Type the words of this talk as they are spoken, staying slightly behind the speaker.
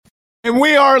And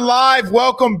we are live.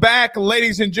 Welcome back,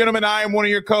 ladies and gentlemen. I am one of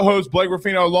your co-hosts, Blake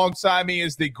Ruffino. Alongside me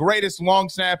is the greatest long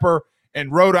snapper in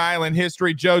Rhode Island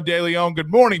history, Joe DeLeone. Good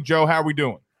morning, Joe. How are we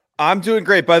doing? I'm doing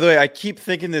great. By the way, I keep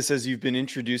thinking this as you've been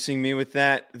introducing me with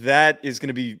that. That is going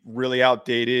to be really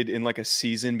outdated in like a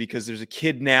season because there's a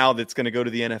kid now that's going to go to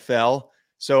the NFL.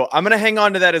 So I'm going to hang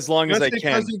on to that as long as I can. Just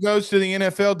because he goes to the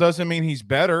NFL doesn't mean he's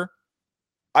better.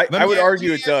 I would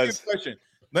argue it does.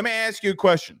 Let me ask you a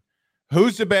question.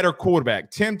 Who's the better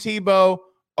quarterback, Tim Tebow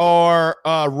or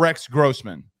Rex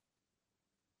Grossman?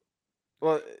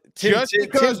 Well, Just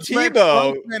because Rex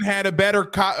Grossman had a better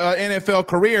NFL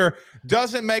career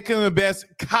doesn't make him the best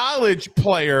college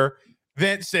player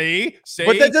than see.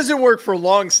 But that doesn't work for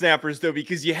long snappers though,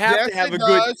 because you have to have a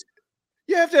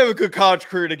good college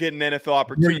career to get an NFL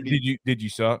opportunity. Did you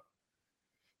suck?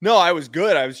 No, I was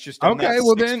good. I was just okay.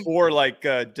 Well, then, like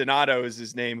Donato is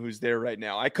his name, who's there right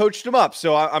now. I coached him up,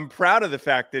 so I'm proud of the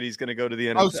fact that he's going to go to the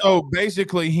NFL. Oh, so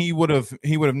basically, he would have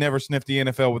never sniffed the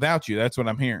NFL without you. That's what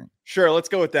I'm hearing. Sure, let's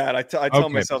go with that. I tell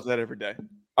myself that every day.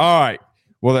 All right.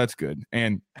 Well, that's good,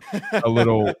 and a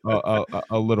little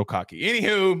cocky.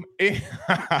 Anywho,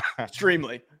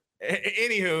 extremely.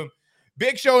 Anywho,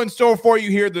 big show in store for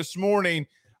you here this morning.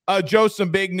 Joe,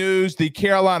 some big news: the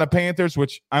Carolina Panthers,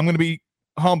 which I'm going to be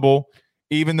humble,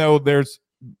 even though there's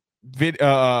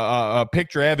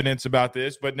picture evidence about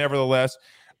this, but nevertheless,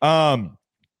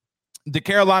 the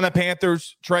Carolina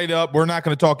Panthers trade up. We're not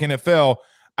going to talk NFL.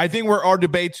 I think where our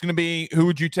debate's going to be, who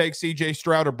would you take, CJ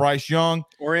Stroud or Bryce Young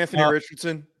or Anthony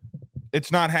Richardson? It's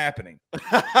not happening.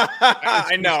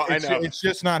 I know. It's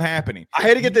just not happening. I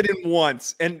had to get that in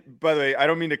once. And by the way, I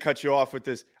don't mean to cut you off with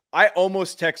this. I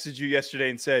almost texted you yesterday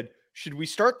and said, should we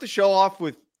start the show off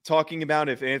with talking about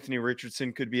if Anthony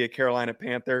Richardson could be a Carolina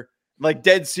Panther? Like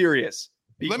dead serious.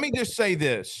 Let me just say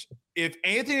this. If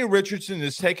Anthony Richardson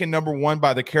is taken number one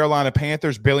by the Carolina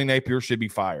Panthers, Billy Napier should be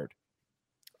fired.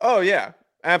 Oh, yeah,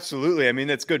 absolutely. I mean,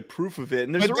 that's good proof of it.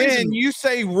 And there's but then you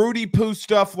say Rudy Poo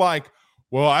stuff like,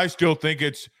 well, I still think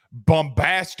it's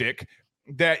bombastic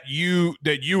that you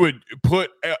would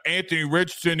put Anthony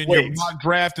Richardson in your mock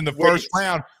draft in the first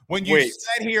round when you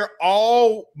sat here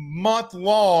all month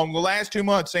long, the last 2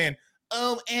 months saying,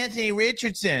 oh, Anthony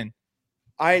Richardson.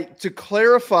 To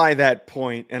clarify that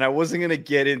point, and I wasn't going to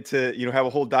get into, have a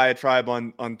whole diatribe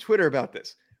on Twitter about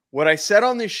this. What I said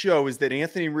on this show is that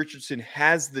Anthony Richardson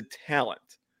has the talent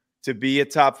to be a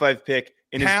top 5 pick.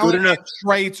 And talent is good enough. And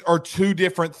traits are two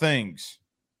different things.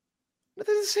 But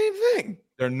they're the same thing.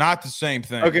 They're not the same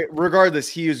thing. Okay, regardless,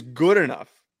 he is good enough.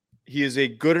 He is a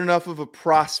good enough of a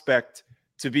prospect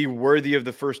to be worthy of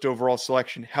the first overall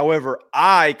selection. However,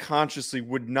 I consciously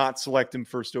would not select him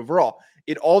first overall.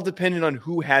 It all depended on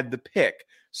who had the pick.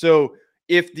 So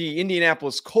if the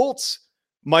Indianapolis Colts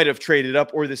might have traded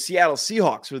up, or the Seattle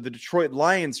Seahawks or the Detroit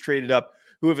Lions traded up,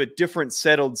 who have a different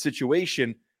settled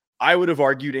situation, I would have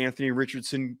argued Anthony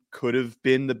Richardson could have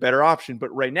been the better option.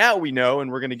 But right now we know,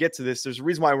 and we're going to get to this, there's a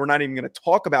reason why we're not even going to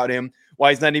talk about him,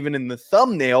 why he's not even in the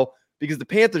thumbnail, because the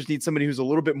Panthers need somebody who's a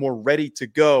little bit more ready to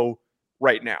go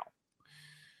right now.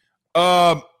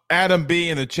 Adam B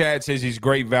in the chat says he's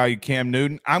great value, Cam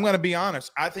Newton. I'm going to be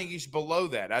honest. I think he's below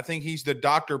that. I think he's the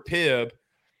Dr. Pibb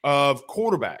of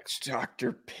quarterbacks.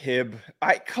 Dr. Pibb.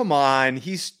 Come on.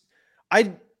 How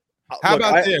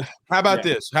about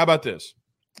this?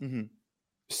 Mm-hmm.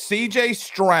 CJ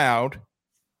Stroud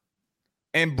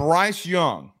and Bryce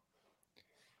Young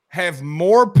have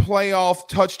more playoff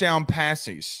touchdown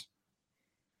passes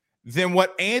than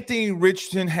what Anthony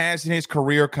Richardson has in his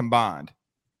career combined.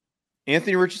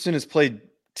 Anthony Richardson has played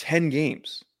 10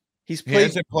 games. He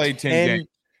hasn't played 10 games.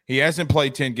 He hasn't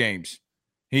played 10 games.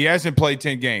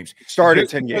 Started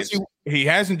 10 games. He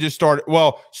hasn't just started.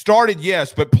 Well, started,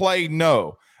 yes, but played,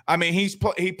 no. I mean, he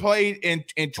played in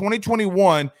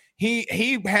 2021.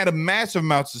 He had a massive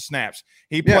amounts of snaps.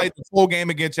 He played the full game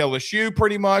against LSU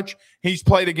pretty much. He's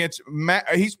played against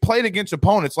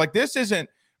opponents. Like, this isn't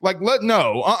like,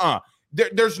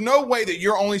 there's no way that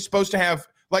you're only supposed to have,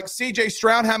 like, CJ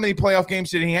Stroud. How many playoff games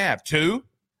did he have? 2?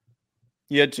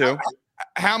 He had 2.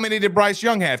 How many did Bryce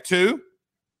Young have? 2?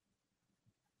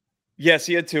 Yes,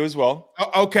 he had 2 as well.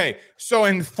 Okay, so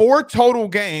in 4 total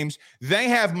games, they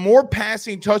have more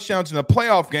passing touchdowns in the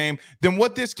playoff game than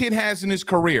what this kid has in his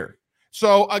career.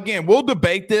 So, again, we'll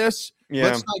debate this. Yeah.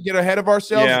 Let's not get ahead of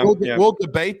ourselves. We'll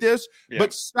debate this,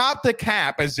 but stop the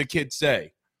cap, as the kids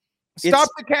say. Stop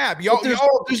the cap.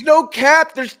 There's no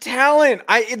cap. There's talent.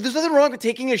 There's nothing wrong with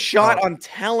taking a shot on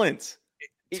talent.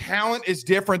 Talent is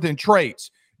different than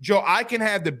traits. Joe, I can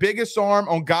have the biggest arm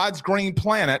on God's green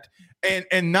planet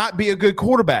and not be a good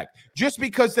quarterback. just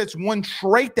because that's one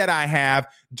trait that I have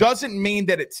doesn't mean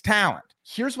that it's talent.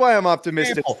 Here's why I'm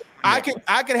optimistic. I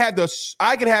could have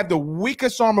the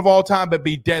weakest arm of all time, but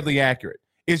be deadly accurate.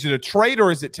 Is it a trait or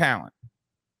is it talent?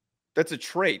 That's a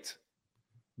trait.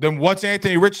 Then what's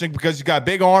Anthony Richardson? Because he's got a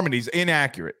big arm and he's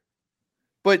inaccurate.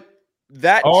 But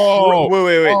that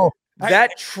wait.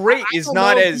 That trait is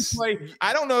not as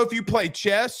I don't know if you play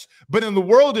chess, but in the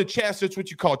world of chess, it's what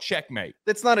you call checkmate.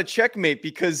 That's not a checkmate,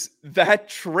 because that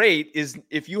trait is,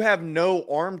 if you have no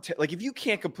arm, like if you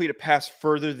can't complete a pass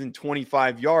further than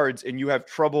 25 yards and you have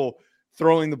trouble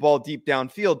throwing the ball deep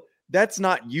downfield, that's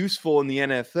not useful in the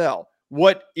NFL.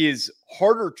 What is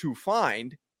harder to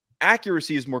find,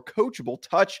 accuracy is more coachable.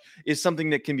 Touch is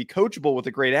something that can be coachable with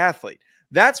a great athlete.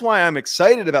 That's why I'm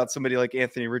excited about somebody like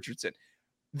Anthony Richardson.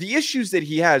 The issues that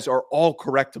he has are all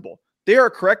correctable. They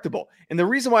are correctable. And the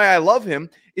reason why I love him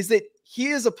is that he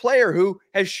is a player who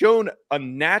has shown a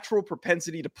natural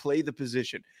propensity to play the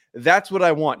position. That's what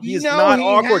I want. He is not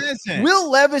awkward. Hasn't.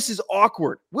 Will Levis is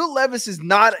awkward. Will Levis is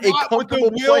not a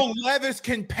comfortable with the Will Levis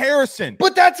comparison.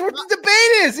 But that's what the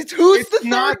debate is. It's who's the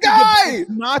third guy. It's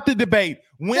not the debate.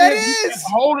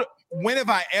 When have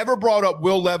I ever brought up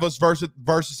Will Levis versus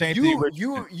Anthony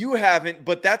Richardson? You haven't,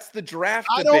 but that's the draft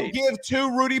debate. I don't give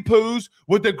two Rudy Poos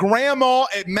what the grandma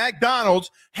at McDonald's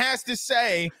has to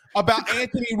say about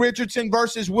Anthony Richardson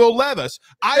versus Will Levis.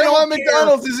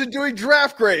 McDonald's isn't doing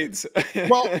draft grades.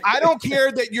 Well, I don't care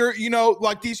that you're,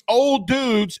 like these old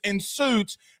dudes in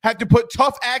suits have to put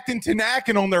tough acting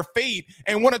Tanakin on their feet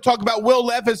and want to talk about Will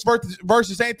Levis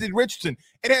versus Anthony Richardson.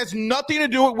 It has nothing to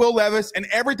do with Will Levis and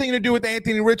everything to do with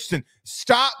Anthony Richardson.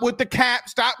 Stop with the cap.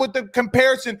 Stop with the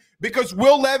comparison, because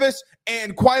Will Levis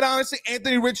and, quite honestly,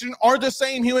 Anthony Richardson are the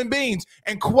same human beings.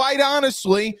 And quite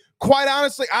honestly,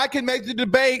 I can make the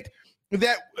debate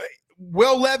that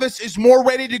Will Levis is more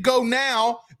ready to go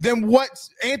now than what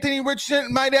Anthony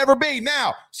Richardson might ever be.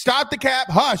 Now, stop the cap.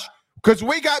 Hush. Because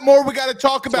we got more we got to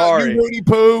talk about, you Rudy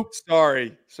Poo.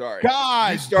 Sorry.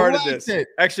 God, you started this.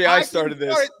 Actually, I started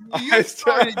this. You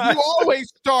started. You always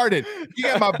started. You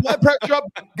got my blood pressure up.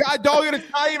 God dog,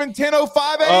 it's not even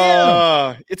 10:05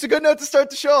 a.m. It's a good note to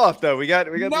start the show off, though. We got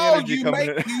the energy coming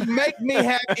in. You make me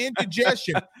have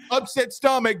indigestion, upset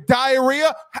stomach,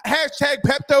 diarrhea, hashtag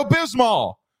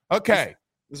Pepto-Bismol. Okay.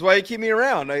 This is why you keep me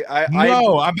around. I'm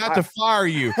about to fire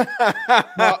you.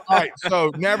 All right.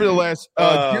 So, nevertheless,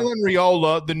 Dylan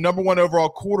Raiola, the number 1 overall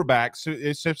quarterback. So,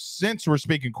 since we're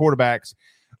speaking quarterbacks,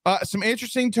 some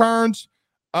interesting turns.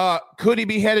 Could he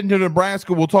be headed to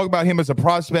Nebraska? We'll talk about him as a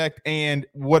prospect and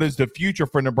what is the future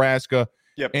for Nebraska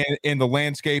and in the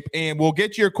landscape. And we'll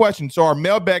get to your questions. So, our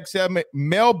mailbag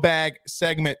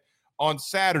segment on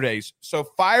Saturdays. So,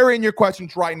 fire in your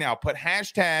questions right now. Put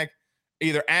hashtag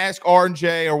either ask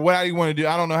R&J or whatever you want to do.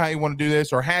 I don't know how you want to do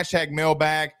this, or hashtag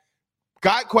mailbag.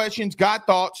 Got questions, got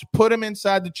thoughts, put them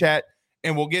inside the chat,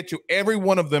 and we'll get to every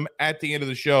one of them at the end of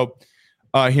the show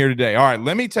here today. All right,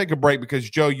 let me take a break because,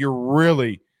 Joe, you're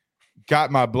really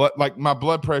got my blood. Like, my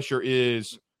blood pressure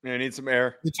is. I need some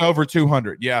air. It's over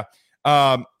 200. Yeah.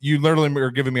 You literally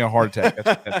are giving me a heart attack. That's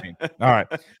what that means. All right.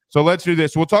 So let's do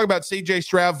this. We'll talk about CJ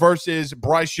Stroud versus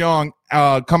Bryce Young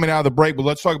coming out of the break, but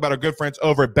let's talk about our good friends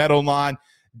over at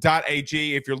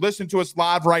betonline.ag. If you're listening to us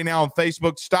live right now on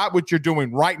Facebook, stop what you're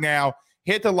doing right now.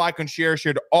 Hit the like and share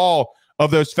to all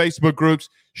of those Facebook groups.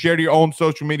 Share to your own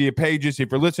social media pages.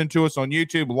 If you're listening to us on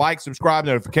YouTube, like, subscribe,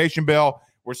 notification bell.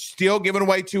 We're still giving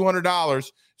away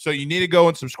 $200. So you need to go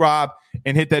and subscribe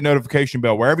and hit that notification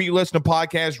bell. Wherever you listen to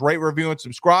podcasts, rate, review, and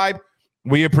subscribe.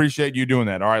 We appreciate you doing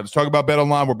that. All right, let's talk about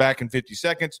BetOnline. We're back in 50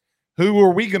 seconds. Who are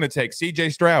we going to take?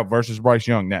 CJ Stroud versus Bryce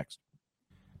Young next.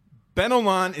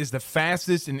 BetOnline is the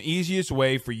fastest and easiest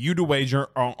way for you to wager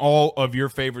on all of your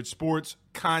favorite sports,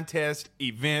 contests,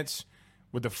 events,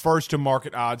 with the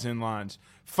first-to-market odds and lines.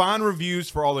 Find reviews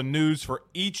for all the news for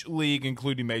each league,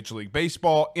 including Major League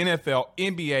Baseball, NFL,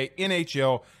 NBA,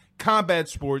 NHL, combat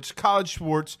sports, college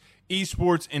sports,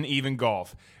 esports, and even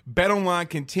golf. BetOnline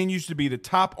continues to be the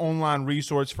top online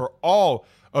resource for all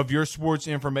of your sports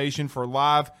information for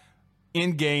live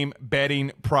in-game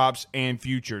betting, props, and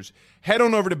futures. Head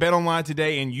on over to BetOnline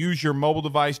today and use your mobile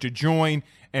device to join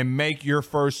and make your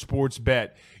first sports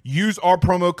bet. Use our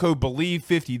promo code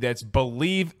BELIEVE50, that's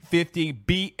BELIEVE50,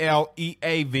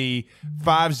 BLEAV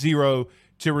 50,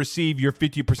 to receive your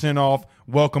 50% off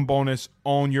welcome bonus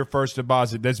on your first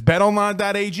deposit. That's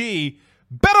betonline.ag,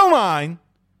 betonline.ag.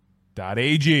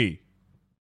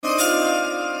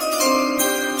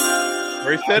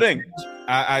 Very fitting.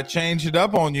 I changed it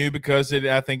up on you because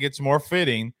I think it's more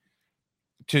fitting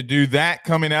to do that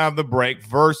coming out of the break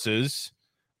versus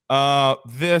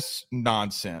this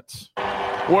nonsense.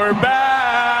 We're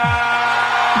back.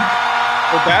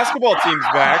 The basketball team's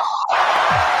back.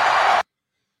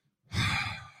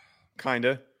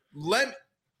 Kinda. Let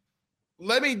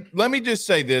me just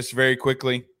say this very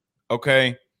quickly,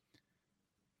 okay?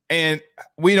 And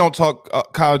we don't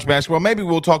talk college basketball. Maybe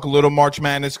we'll talk a little March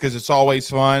Madness because it's always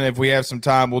fun. If we have some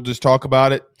time, we'll just talk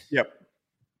about it. Yep.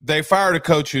 They fired a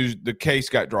coach whose the case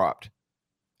got dropped,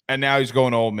 and now he's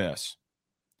going to Ole Miss.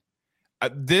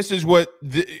 This is what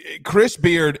Chris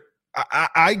Beard.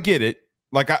 I get it.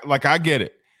 I get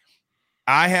it.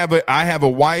 I have a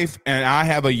wife and I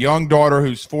have a young daughter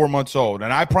who's 4 months old,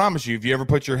 and I promise you, if you ever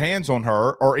put your hands on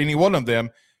her or any one of them,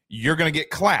 you're going to get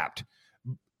clapped.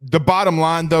 The bottom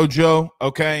line, though, Joe,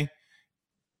 okay,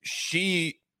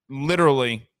 she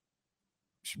literally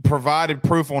provided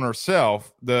proof on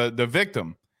herself, the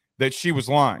victim, that she was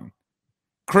lying.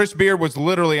 Chris Beard was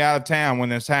literally out of town when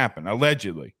this happened,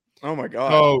 allegedly. Oh, my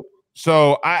God.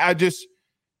 So I just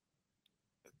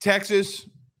 – Texas,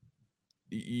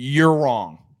 you're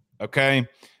wrong, okay?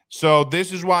 So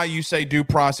this is why you say due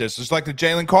process. It's like the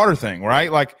Jalen Carter thing,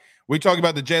 right? Like we talk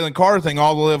about the Jalen Carter thing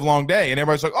all the live long day, and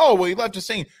everybody's like, oh, well, he left the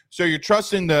scene. So you're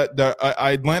trusting the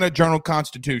Atlanta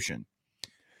Journal-Constitution.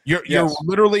 You're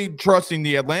literally trusting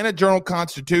the Atlanta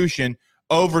Journal-Constitution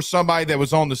over somebody that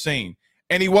was on the scene,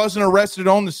 and he wasn't arrested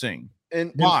on the scene.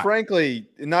 And frankly,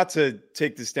 not to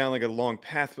take this down like a long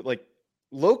path, but like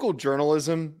local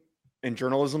journalism and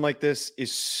journalism like this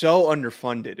is so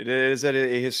underfunded. It is at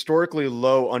a historically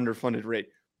low underfunded rate.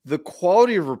 The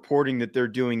quality of reporting that they're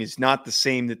doing is not the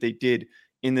same that they did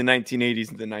in the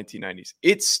 1980s and the 1990s.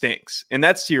 It stinks. And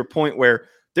that's to your point where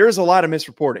there's a lot of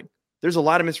misreporting. There's a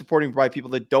lot of misreporting by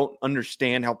people that don't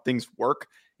understand how things work.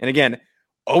 And again,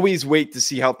 always wait to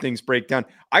see how things break down.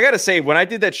 I got to say, when I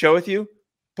did that show with you,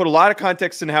 put a lot of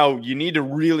context in how you need to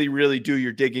really, really do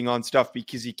your digging on stuff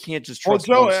because you can't just trust.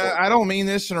 Well, Joe, I don't mean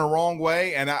this in a wrong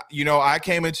way. And I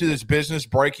came into this business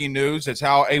breaking news. That's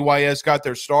how AYS got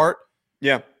their start.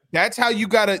 Yeah. That's how you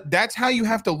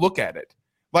have to look at it.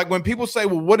 Like when people say,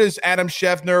 well, what is Adam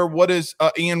Scheffner? What is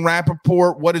Ian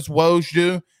Rappaport? What does Woj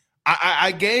do?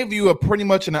 I gave you pretty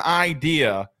much an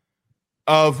idea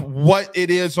of what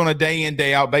it is on a day in,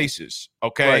 day out basis.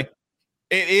 Okay. Right.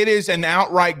 It is an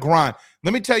outright grind.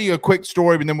 Let me tell you a quick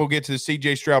story, and then we'll get to the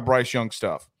CJ Stroud, Bryce Young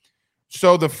stuff.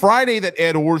 So the Friday that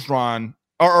Ed Orgeron,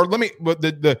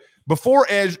 before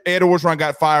Ed Orgeron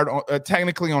got fired,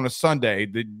 technically on a Sunday,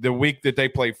 the week that they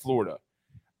played Florida,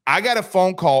 I got a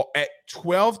phone call at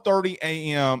 12:30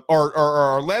 a.m. or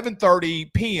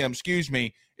 11:30 p.m. Excuse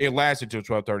me, it lasted till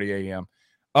 12:30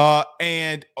 a.m.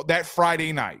 And that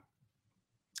Friday night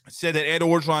said that Ed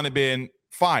Orgeron had been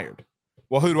fired.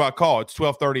 Well, who do I call? It's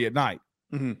 12:30 at night.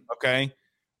 Mm-hmm. Okay.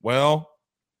 Well,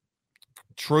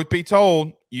 truth be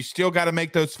told, you still got to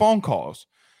make those phone calls.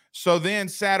 So then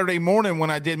Saturday morning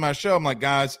when I did my show, I'm like,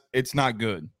 guys, it's not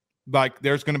good. Like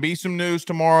there's going to be some news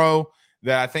tomorrow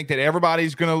that I think that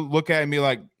everybody's going to look at and be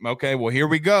like, okay, well, here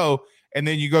we go. And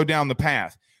then you go down the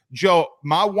path. Joe,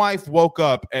 my wife woke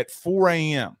up at 4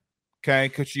 a.m., okay,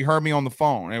 because she heard me on the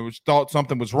phone and thought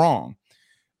something was wrong.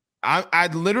 I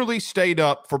literally stayed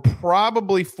up for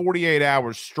probably 48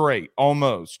 hours straight,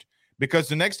 almost, because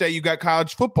the next day you got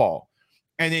college football,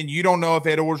 and then you don't know if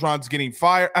Ed Orgeron's getting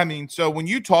fired. I mean, so when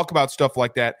you talk about stuff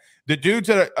like that, the dudes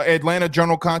at Atlanta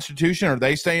Journal-Constitution, are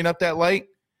they staying up that late?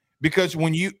 Because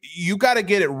when you got to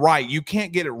get it right, you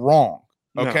can't get it wrong,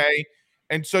 okay? No.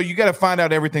 And so you got to find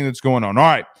out everything that's going on. All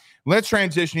right, let's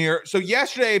transition here. So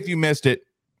yesterday, if you missed it,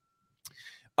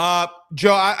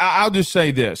 Joe, I'll just say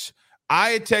this.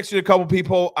 I had texted a couple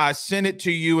people. I sent it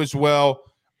to you as well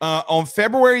on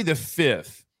February the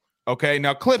 5th. Okay,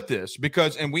 now clip this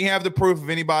and we have the proof if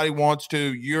anybody wants to.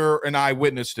 You're an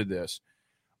eyewitness to this.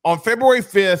 On February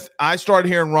 5th, I started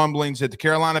hearing rumblings that the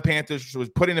Carolina Panthers was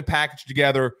putting a package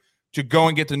together to go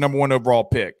and get the number 1 overall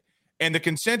pick. And the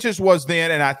consensus was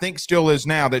then, and I think still is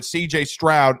now, that CJ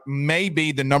Stroud may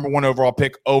be the number 1 overall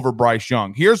pick over Bryce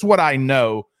Young. Here's what I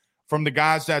know from the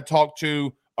guys that I talked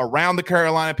to around the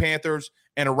Carolina Panthers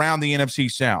and around the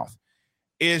NFC South,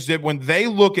 is that when they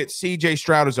look at CJ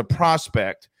Stroud as a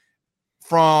prospect,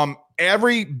 from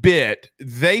every bit,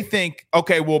 they think,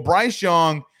 okay, well, Bryce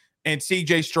Young and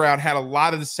CJ Stroud had a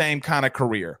lot of the same kind of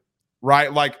career,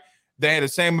 right? Like they had the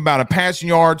same amount of passing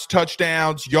yards,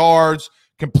 touchdowns, yards,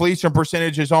 completion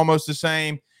percentage is almost the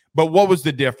same. But what was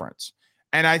the difference?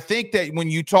 And I think that when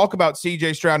you talk about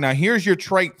CJ Stroud, now here's your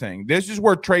trait thing. This is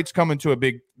where traits come into a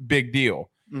big deal.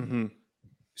 Mm-hmm.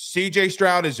 CJ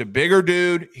Stroud is a bigger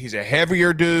dude. He's a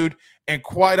heavier dude. And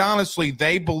quite honestly,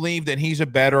 they believe that he's a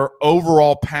better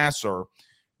overall passer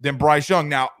than Bryce Young.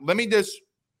 Now, let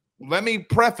me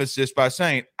preface this by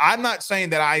saying I'm not saying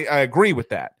that I agree with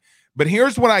that. But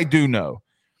here's what I do know.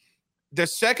 The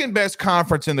second best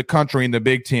conference in the country in the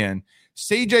Big Ten,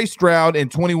 C.J. Stroud in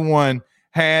 21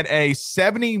 had a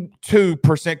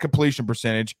 72% completion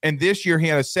percentage, and this year he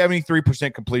had a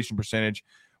 73% completion percentage.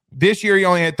 This year he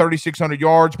only had 3,600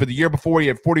 yards, but the year before he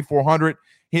had 4,400.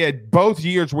 He had both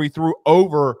years where he threw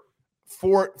over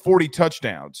 40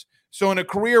 touchdowns. So in a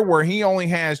career where he only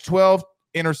has 12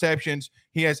 interceptions,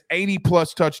 he has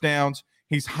 80-plus touchdowns.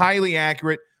 He's highly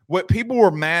accurate. What people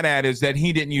were mad at is that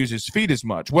he didn't use his feet as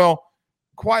much. Well,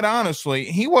 quite honestly,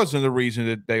 he wasn't the reason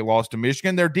that they lost to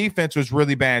Michigan. Their defense was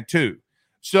really bad too.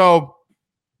 So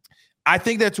I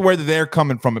think that's where they're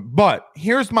coming from. It. But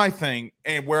here's my thing,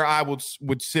 and where I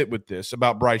would sit with this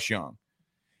about Bryce Young.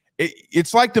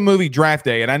 It's like the movie Draft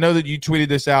Day, and I know that you tweeted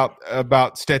this out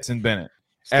about Stetson Bennett.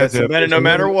 Stetson Bennett, no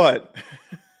matter what.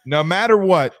 No matter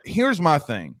what, here's my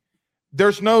thing.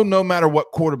 There's no matter what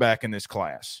quarterback in this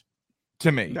class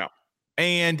to me. No.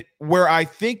 And where I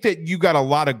think that you got a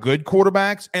lot of good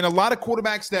quarterbacks and a lot of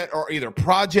quarterbacks that are either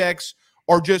projects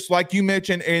or just like you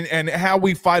mentioned and how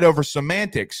we fight over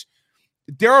semantics,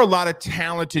 there are a lot of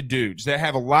talented dudes that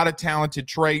have a lot of talented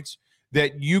traits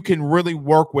that you can really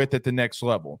work with at the next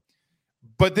level.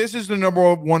 But this is the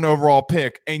number one overall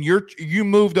pick, and you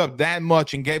moved up that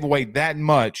much and gave away that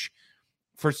much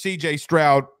for C.J.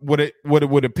 Stroud,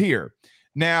 would appear.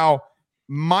 Now,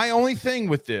 my only thing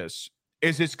with this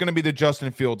is it's going to be the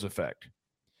Justin Fields effect,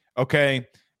 okay,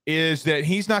 is that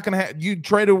he's not going to have – you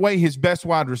traded away his best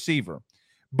wide receiver.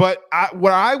 But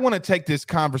what I want to take this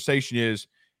conversation is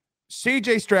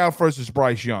C.J. Stroud versus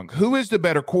Bryce Young. Who is the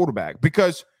better quarterback?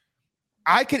 Because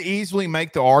I could easily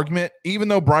make the argument, even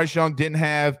though Bryce Young didn't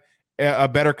have a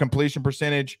better completion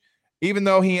percentage, even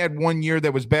though he had 1 year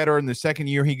that was better and the second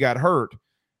year he got hurt,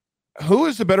 who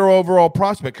is the better overall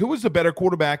prospect? Who is the better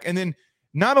quarterback? And then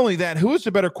not only that, who is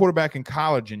the better quarterback in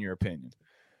college, in your opinion?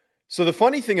 So the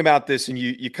funny thing about this, and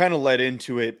you kind of led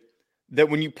into it, that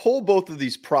when you pull both of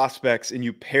these prospects and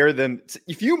you pair them,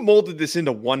 if you molded this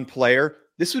into one player,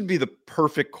 this would be the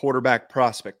perfect quarterback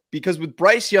prospect. Because with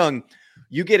Bryce Young,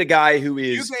 you get a guy who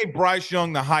is... You gave Bryce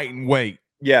Young the height and weight.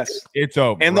 Yes. It's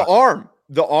over. And right?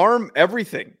 the arm,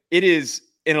 everything. It is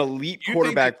an elite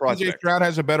quarterback prospect. CJ Stroud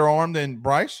has a better arm than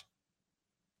Bryce?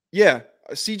 Yeah.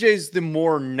 CJ's the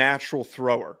more natural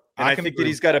thrower. And I think that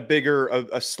he's got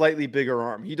a slightly bigger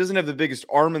arm. He doesn't have the biggest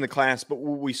arm in the class, but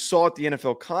what we saw at the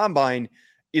NFL Combine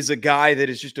is a guy that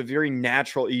is just a very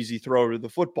natural, easy thrower of the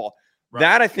football. Right.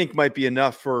 That I think might be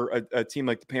enough for a team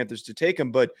like the Panthers to take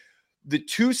him. But the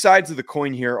two sides of the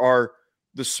coin here are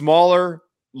the smaller,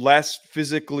 less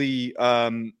physically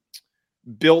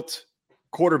built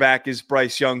quarterback is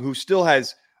Bryce Young, who still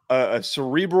has a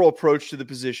cerebral approach to the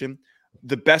position,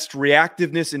 the best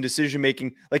reactiveness and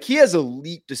decision-making. Like, he has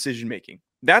elite decision-making.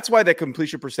 That's why that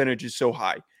completion percentage is so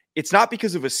high. It's not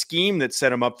because of a scheme that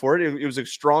set him up for it. It was a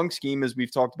strong scheme, as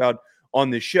we've talked about on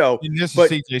this show. And this is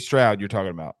C.J. Stroud you're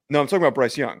talking about. No, I'm talking about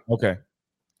Bryce Young. Okay.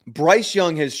 Bryce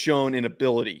Young has shown an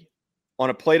ability on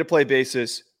a play-to-play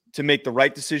basis to make the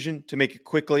right decision, to make it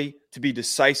quickly, to be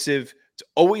decisive, to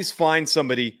always find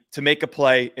somebody to make a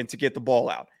play and to get the ball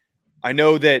out. I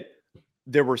know that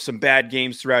there were some bad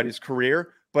games throughout his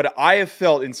career, but I have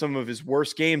felt in some of his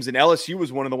worst games, and LSU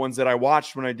was one of the ones that I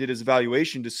watched when I did his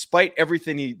evaluation, despite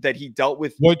everything that he dealt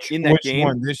with in that game.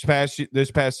 Which one?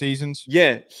 This past seasons?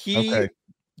 Yeah, he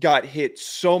got hit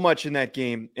so much in that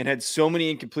game and had so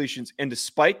many incompletions, and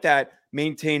despite that,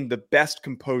 maintained the best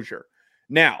composure.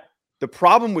 Now, the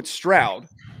problem with Stroud,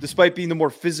 despite being the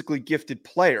more physically gifted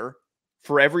player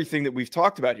for everything that we've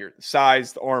talked about here, the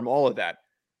size, the arm, all of that,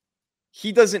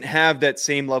 he doesn't have that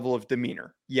same level of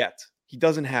demeanor yet. He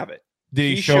doesn't have it.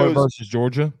 Did he show it versus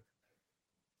Georgia?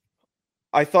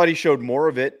 I thought he showed more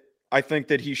of it. I think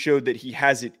that he showed that he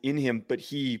has it in him, but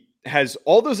he has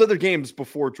all those other games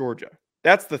before Georgia.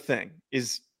 That's the thing,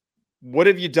 is what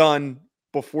have you done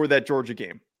before that Georgia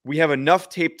game? We have enough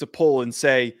tape to pull and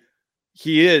say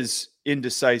he is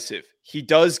indecisive. He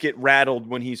does get rattled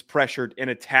when he's pressured and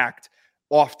attacked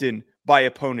often by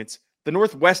opponents. The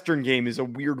Northwestern game is a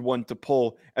weird one to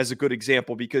pull as a good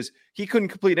example because he couldn't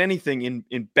complete anything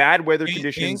in bad weather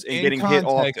conditions and getting hit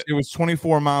often. It was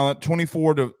 24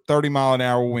 to 30 mile an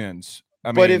hour winds.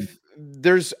 But if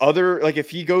there's other, like if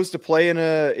he goes to play in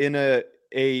a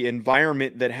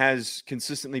environment that has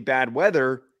consistently bad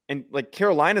weather, and like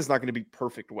Carolina's not going to be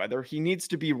perfect weather, he needs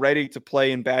to be ready to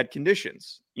play in bad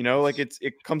conditions. You know, like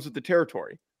it comes with the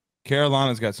territory.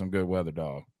 Carolina's got some good weather,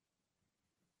 dog.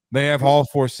 They have all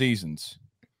 4 seasons.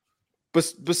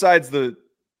 Besides the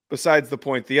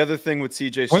point, the other thing with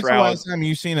CJ Stroud. When's the last time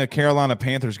you've seen a Carolina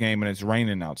Panthers game and it's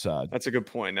raining outside? That's a good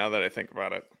point. Now that I think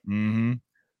about it,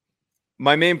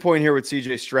 My main point here with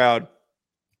CJ Stroud,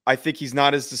 I think he's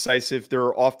not as decisive. There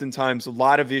are oftentimes a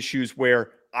lot of issues where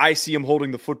I see him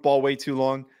holding the football way too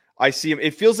long. I see him,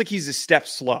 it feels like he's a step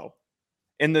slow.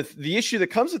 And the issue that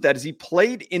comes with that is he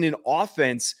played in an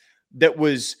offense that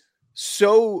was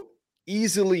so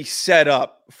easily set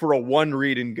up for a one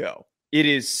read and go. It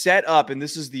is set up, and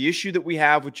this is the issue that we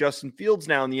have with Justin Fields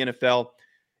now in the NFL,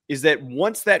 is that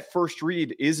once that first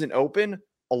read isn't open,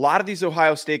 a lot of these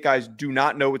Ohio State guys do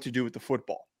not know what to do with the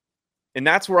football. And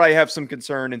that's where I have some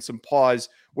concern and some pause,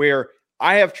 where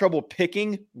I have trouble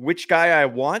picking which guy I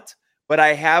want, but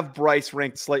I have Bryce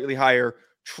ranked slightly higher,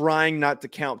 trying not to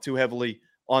count too heavily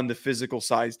on the physical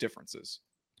size differences.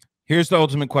 Here's the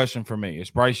ultimate question for me. Is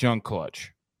Bryce Young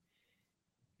clutch?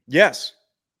 Yes.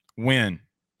 When?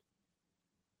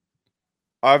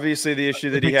 Obviously, the issue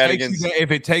that he had against.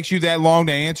 If it takes you that long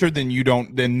to answer, then you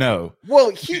don't. Then no. Well,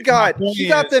 he got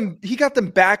them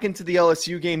back into the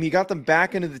LSU game. He got them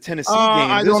back into the Tennessee game.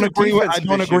 I don't agree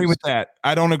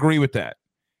with that.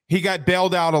 He got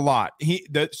bailed out a lot.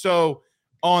 So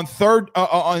on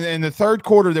in the third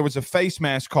quarter, there was a face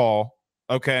mask call.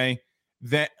 Okay,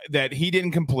 that he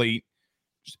didn't complete.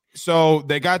 So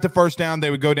they got the first down. They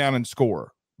would go down and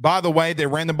score. By the way, they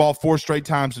ran the ball 4 straight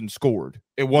times and scored.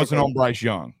 It wasn't on Bryce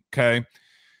Young, okay?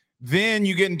 Then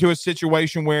you get into a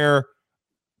situation where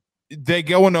they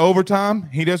go into overtime.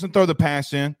 He doesn't throw the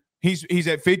pass in. He's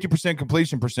at 50%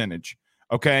 completion percentage,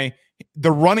 okay?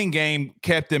 The running game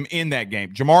kept him in that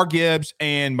game. Jamar Gibbs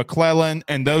and McClellan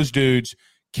and those dudes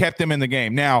kept him in the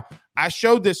game. Now, I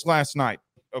showed this last night,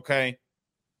 okay?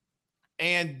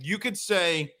 And you could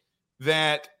say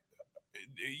that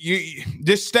you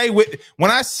just stay with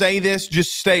when I say this,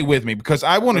 just stay with me because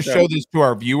I want to show this to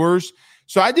our viewers.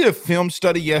 So I did a film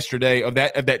study yesterday of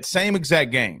that same exact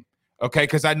game. Okay.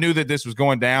 Cause I knew that this was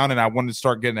going down and I wanted to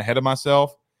start getting ahead of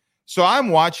myself. So I'm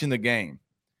watching the game.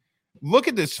 Look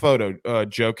at this photo,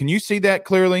 Joe. Can you see that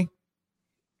clearly?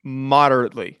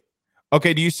 Moderately.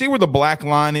 Okay. Do you see where the black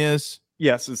line is?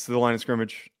 Yes. It's the line of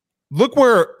scrimmage. Look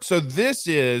where, so this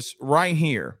is right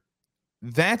here.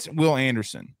 That's Will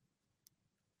Anderson.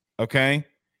 Okay,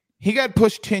 he got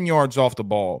pushed 10 yards off the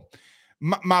ball.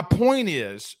 My point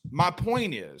is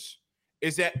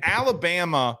that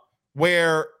Alabama,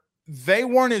 where they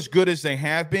weren't as good as they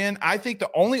have been, I think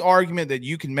the only argument that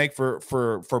you can make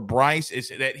for Bryce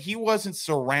is that he wasn't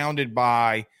surrounded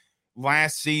by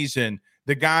last season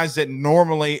the guys that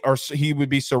normally he would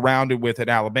be surrounded with at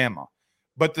Alabama.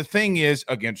 But the thing is,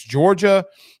 against Georgia,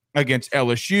 against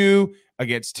LSU,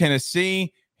 against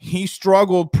Tennessee, he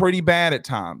struggled pretty bad at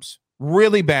times,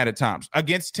 really bad at times,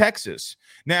 against Texas.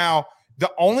 Now,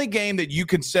 the only game that you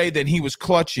can say that he was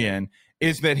clutch in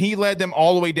is that he led them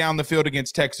all the way down the field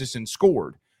against Texas and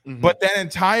scored. Mm-hmm. But that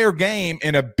entire game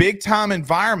in a big-time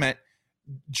environment,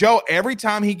 Joe, every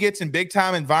time he gets in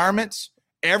big-time environments,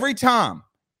 every time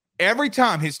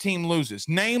his team loses.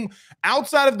 Name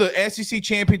outside of the SEC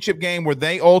championship game where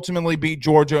they ultimately beat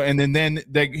Georgia and then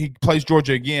he plays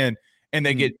Georgia again and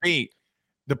they get beat.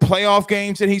 The playoff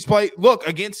games that he's played, look,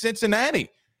 against Cincinnati.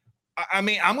 I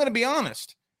mean, I'm going to be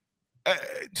honest.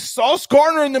 Sauce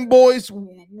Gardner and them boys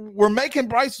were making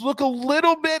Bryce look a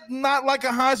little bit not like a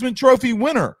Heisman Trophy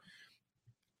winner.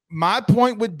 My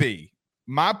point would be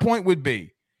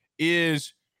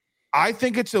is I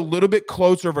think it's a little bit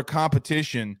closer of a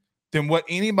competition than what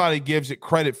anybody gives it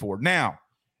credit for. Now,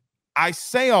 I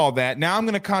say all that. Now I'm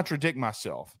going to contradict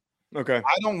myself. Okay.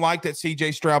 I don't like that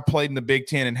CJ Stroud played in the Big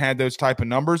Ten and had those type of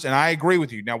numbers, and I agree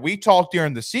with you. Now, we talked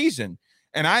during the season,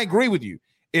 and I agree with you.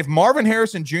 If Marvin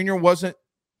Harrison Jr. wasn't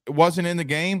in the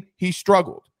game, he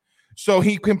struggled. So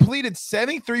he completed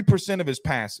 73% of his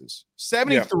passes.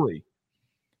 73. Yeah.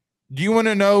 Do you want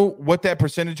to know what that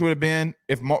percentage would have been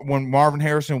when Marvin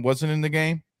Harrison wasn't in the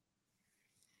game?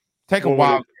 Take a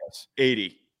wild guess.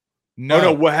 80.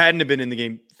 No, what hadn't have been in the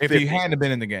game? 50. If he hadn't have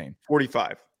been in the game.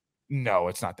 45. No,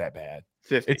 it's not that bad.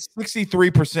 50. It's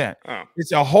 63%. Oh.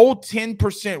 It's a whole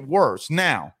 10% worse.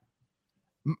 Now,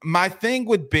 my thing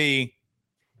would be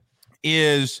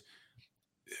is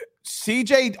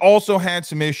CJ also had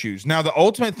some issues. Now, the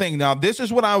ultimate thing, this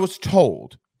is what I was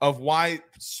told of why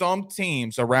some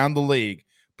teams around the league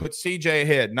put CJ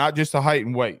ahead, not just the height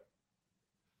and weight.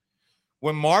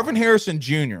 When Marvin Harrison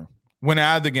Jr. went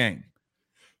out of the game,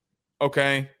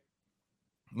 okay,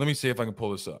 let me see if I can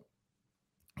pull this up.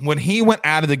 When he went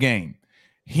out of the game,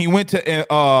 he went to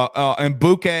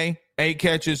Mbuke, 8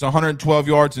 catches, 112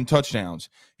 yards and touchdowns.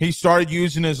 He started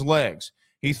using his legs.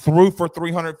 He threw for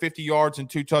 350 yards and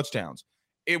 2 touchdowns.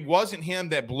 It wasn't him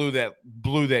that blew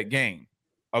that game,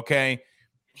 okay?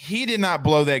 He did not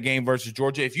blow that game versus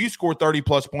Georgia. If you score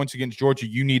 30-plus points against Georgia,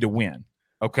 you need to win,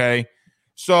 okay?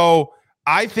 So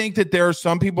I think that there are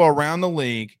some people around the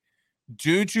league,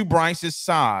 due to Bryce's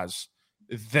size,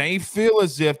 they feel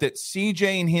as if that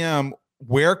CJ and him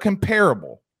were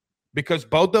comparable because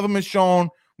both of them have shown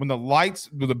when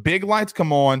the big lights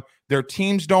come on, their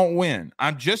teams don't win.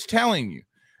 I'm just telling you.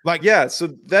 So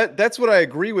that's what I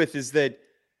agree with is that.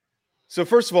 So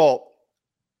first of all,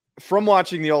 from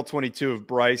watching the All-22 of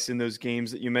Bryce in those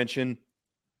games that you mentioned,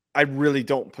 I really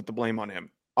don't put the blame on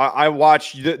him. I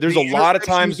watch. There's a lot of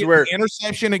times where the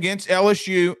interception against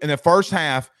LSU in the first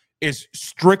half is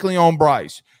strictly on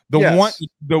Bryce. The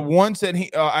ones that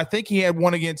I think he had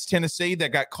one against Tennessee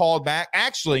that got called back.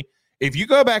 Actually, if you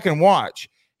go back and watch,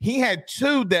 he had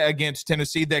two that against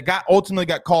Tennessee that ultimately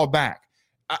got called back.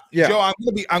 Joe,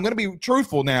 I'm gonna be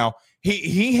truthful now.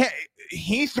 He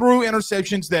threw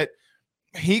interceptions that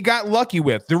he got lucky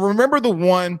with. Remember the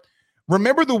one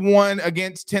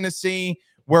against Tennessee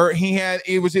where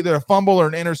it was either a fumble or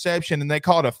an interception, and they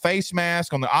called a face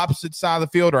mask on the opposite side of the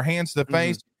field or hands to the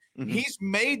face. Mm-hmm. He's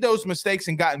made those mistakes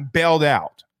and gotten bailed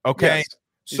out. Okay. Yes.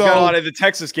 He's got a lot of the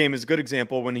Texas game is a good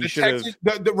example when he should have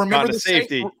remember the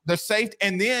safety. The safety,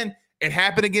 and then it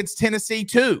happened against Tennessee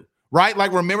too, right?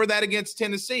 Like remember that against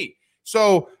Tennessee.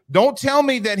 So don't tell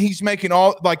me that he's making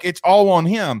it's all on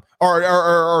him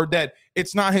or that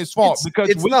it's not his fault because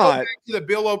it's not.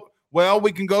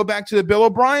 We can go back to the Bill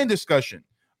O'Brien discussion.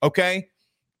 Okay.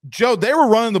 Joe, they were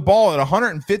running the ball at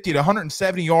 150 to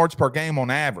 170 yards per game on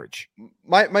average.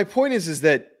 My point is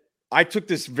that I took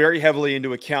this very heavily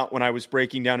into account when I was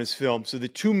breaking down his film. So the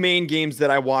two main games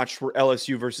that I watched were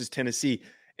LSU versus Tennessee.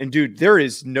 And dude, there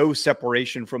is no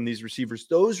separation from these receivers.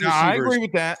 Those receivers, I agree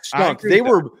with that. Stunk.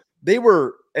 They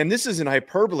were, and this isn't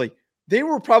hyperbole, they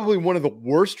were probably one of the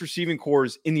worst receiving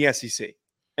cores in the SEC.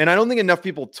 And I don't think enough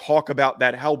people talk about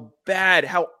that, how bad,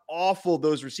 how awful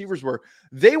those receivers were.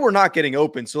 They were not getting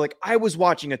open. So I was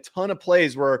watching a ton of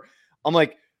plays where I'm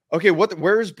like, okay,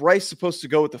 where is Bryce supposed to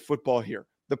go with the football here?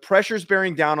 The pressure's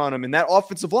bearing down on him. And that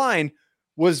offensive line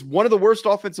was one of the worst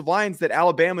offensive lines that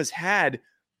Alabama's had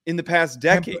in the past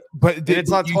decade. But it's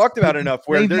not talked about enough.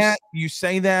 You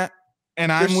say that,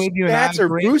 and I'm with you. Stats are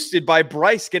boosted by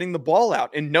Bryce getting the ball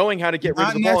out and knowing how to get rid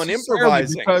of the ball and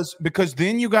improvising. Because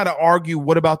then you got to argue,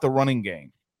 what about the running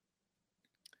game?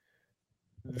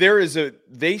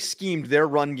 They schemed their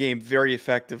run game very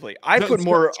effectively. I give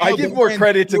more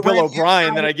credit to Bill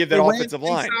O'Brien than I give that offensive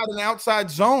line. Inside an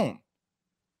outside zone.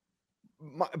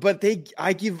 But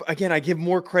I give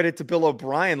more credit to Bill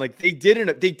O'Brien. They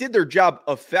did their job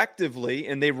effectively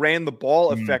and they ran the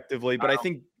ball effectively. But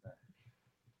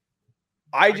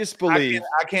I just believe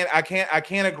I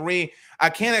can't agree. I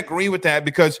can't agree with that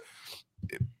because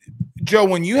Joe,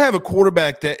 when you have a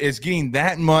quarterback that is getting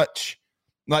that much,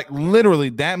 literally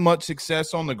that much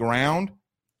success on the ground,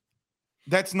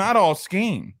 that's not all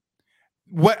scheme.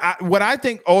 What I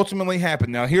think ultimately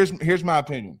happened. Now here's my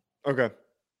opinion. Okay.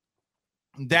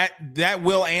 That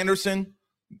Will Anderson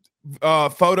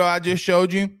photo I just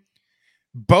showed you,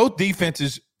 both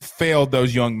defenses failed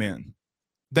those young men.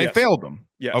 They failed them.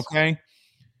 Yes. Okay.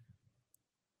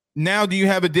 Now, do you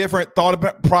have a different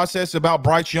thought process about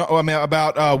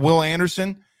Will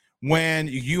Anderson when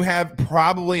you have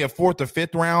probably a 4th or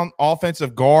 5th round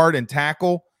offensive guard and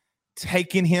tackle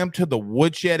taking him to the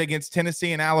woodshed against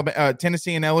Tennessee and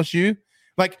LSU?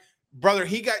 Brother,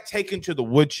 he got taken to the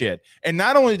woodshed. And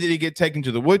not only did he get taken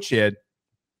to the woodshed,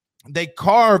 they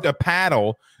carved a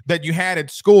paddle that you had at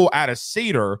school out of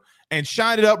cedar and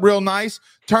shined it up real nice,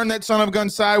 turned that son of a gun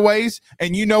sideways,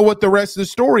 and you know what the rest of the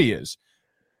story is.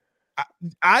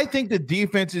 I think the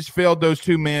defenses failed those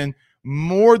two men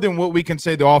more than what we can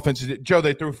say the offense did. Joe,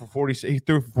 they threw for 47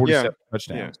 touchdowns.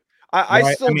 Yeah.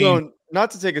 I still don't,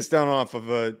 not to take us down off of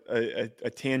a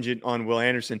tangent on Will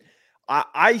Anderson,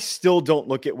 I still don't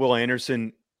look at Will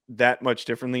Anderson that much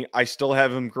differently. I still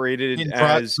have him graded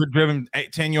as driven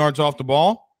 10 yards off the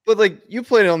ball. But you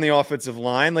played on the offensive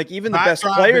line. Even the best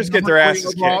players get their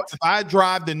asses kicked. If I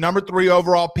drive the number 3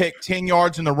 overall pick 10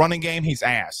 yards in the running game, he's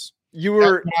ass.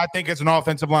 I think it's an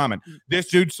offensive lineman. This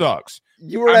dude sucks.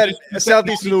 You were at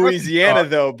Southeast Louisiana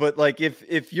though, but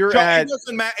if you're it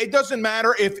doesn't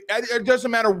matter it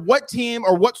doesn't matter what team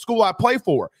or what school I play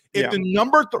for. If the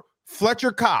number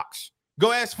Fletcher Cox.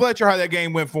 Go ask Fletcher how that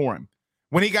game went for him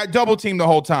when he got double teamed the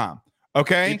whole time.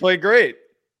 Okay. He played great.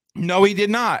 No, he did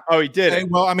not. Oh, he did. Okay,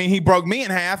 well, he broke me in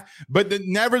half, but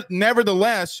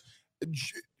nevertheless.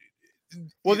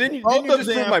 Well, then you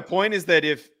just prove my point is that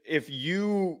if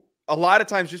you, a lot of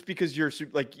times, just because you're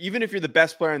even if you're the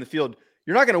best player in the field,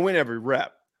 you're not going to win every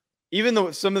rep. Even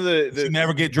though some of you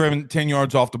never get driven 10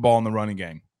 yards off the ball in the running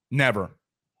game. Never.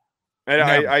 And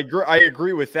I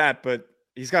agree with that, but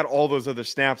he's got all those other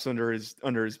snaps under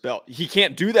his belt. He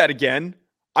can't do that again.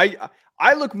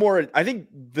 I look more. I think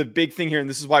the big thing here, and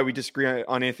this is why we disagree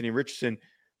on Anthony Richardson,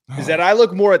 is that I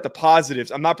look more at the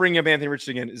positives. I'm not bringing up Anthony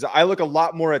Richardson again. Is I look a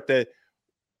lot more at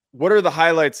what are the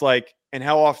highlights like, and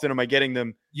how often am I getting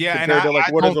them? Yeah, compared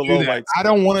to what are the lowlights? I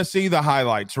don't want to see the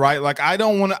highlights, right? Like I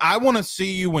want to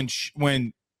see you when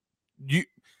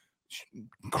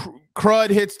crud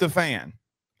hits the fan.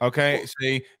 Okay,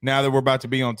 see, now that we're about to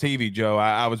be on TV, Joe,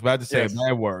 I was about to say a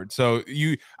bad word. So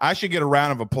I should get a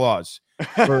round of applause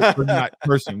for not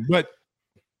cursing. But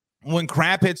when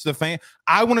crap hits the fan,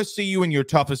 I want to see you in your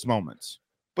toughest moments.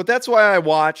 But that's why I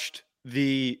watched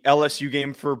the LSU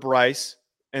game for Bryce,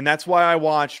 and that's why I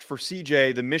watched for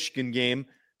CJ the Michigan game,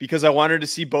 because I wanted to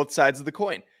see both sides of the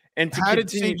coin. And how did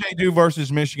CJ do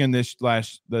versus Michigan this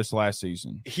last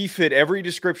season? He fit every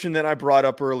description that I brought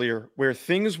up earlier, where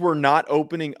things were not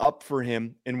opening up for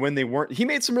him. And when they weren't, he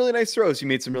made some really nice throws. He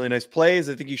made some really nice plays.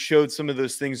 I think he showed some of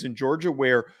those things in Georgia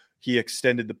where he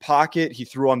extended the pocket. He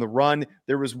threw on the run.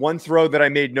 There was one throw that I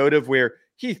made note of where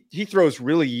he throws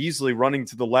really easily running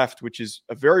to the left, which is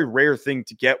a very rare thing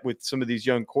to get with some of these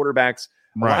young quarterbacks.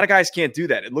 Right. A lot of guys can't do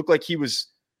that. It looked like he was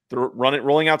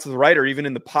rolling out to the right, or even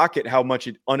in the pocket, how much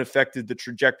it unaffected the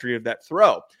trajectory of that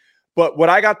throw. But what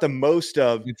I got the most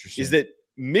of is that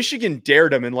Michigan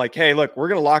dared him and like, hey, look, we're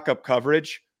going to lock up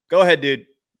coverage. Go ahead, dude.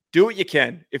 Do what you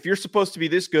can. If you're supposed to be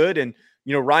this good, and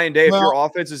Ryan Day, if your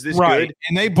offense is this good,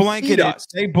 and they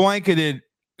blanketed.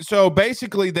 So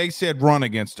basically, they said run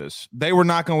against us. They were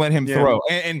not going to let him throw,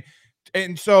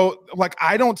 and so like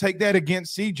I don't take that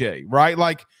against CJ, right?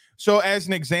 Like so as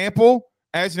an example.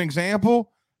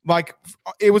 Like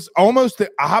it was almost the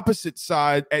opposite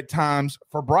side at times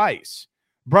for Bryce.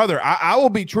 Brother, I will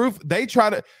be truthful.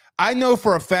 I know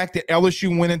for a fact that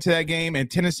LSU went into that game and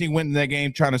Tennessee went into that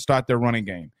game trying to start their running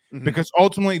game because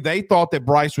ultimately they thought that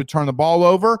Bryce would turn the ball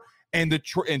over. And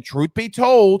truth be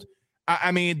told,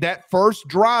 I mean, that first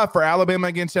drive for Alabama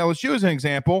against LSU as an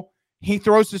example, he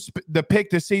throws the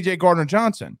pick to CJ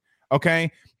Gardner-Johnson.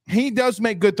 Okay. He does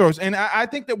make good throws. And I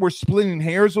think that we're splitting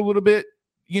hairs a little bit,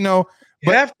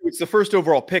 But it's the first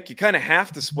overall pick. You kind of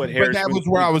have to split hairs. But that was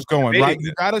where I was going, right?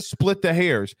 You got to split the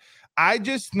hairs. I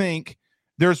just think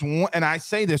there's one, and I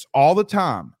say this all the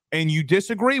time, and you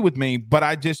disagree with me, but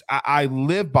I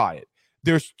live by it.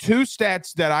 There's two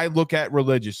stats that I look at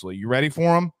religiously. You ready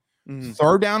for them?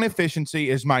 Third down efficiency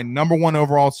is my number one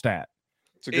overall stat.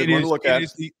 It's a good one to look at.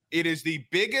 It is the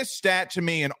biggest stat to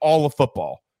me in all of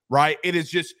football, right? It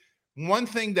is just one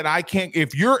thing that I can't.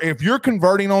 If you're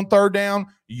converting on third down,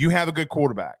 you have a good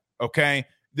quarterback. Okay,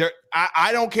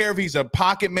 I don't care if he's a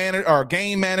pocket manager or a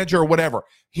game manager or whatever.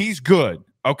 He's good.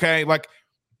 Okay, like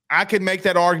I could make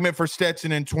that argument for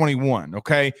Stetson in 21.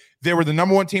 Okay, they were the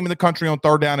number one team in the country on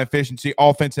third down efficiency,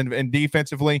 offense and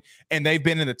defensively, and they've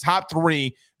been in the top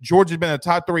three. Georgia's been in the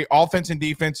top three, offense and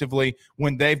defensively,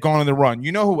 when they've gone on the run.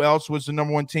 You know who else was the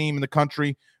number one team in the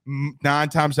country 9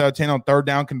 times out of 10 on third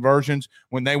down conversions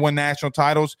when they won national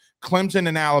titles? Clemson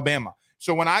and Alabama.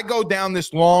 So when I go down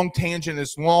this long tangent,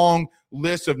 this long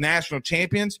list of national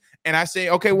champions, and I say,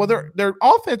 okay, well, their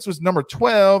offense was number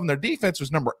 12 and their defense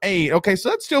was number 8. Okay, so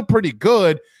that's still pretty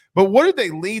good. But what did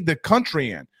they lead the country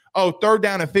in? Oh, third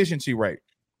down efficiency rate.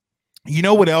 You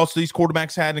know what else these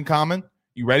quarterbacks had in common?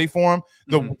 You ready for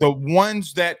them? The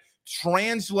ones that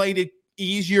translated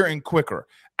easier and quicker.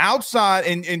 Outside,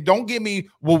 and don't give me,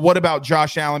 well, what about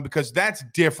Josh Allen? Because that's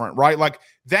different, right? Like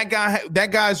that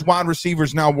guy's wide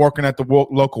receivers now working at the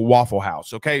local Waffle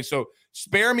House. Okay, so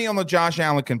spare me on the Josh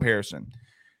Allen comparison.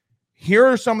 Here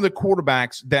are some of the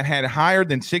quarterbacks that had higher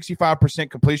than 65%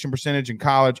 completion percentage in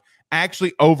college,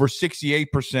 actually over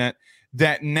 68%,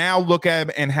 that now look at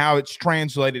it and how it's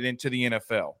translated into the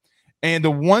NFL. And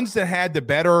the ones that had the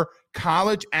better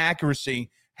college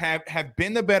accuracy have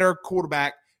been the better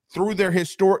quarterback through their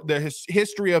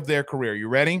history of their career. You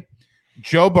ready?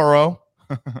 Joe Burrow,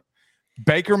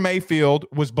 Baker Mayfield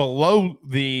was below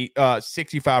the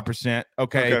 65%.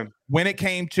 Okay. When it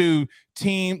came to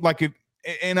team, like if,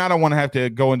 and I don't want to have to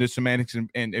go into semantics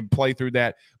and play through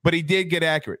that, but he did get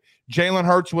accurate. Jalen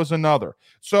Hurts was another.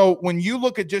 So when you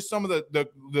look at just some of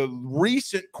the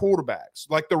recent quarterbacks,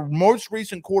 like the most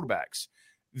recent quarterbacks,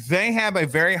 they have a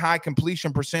very high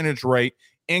completion percentage rate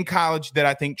in college that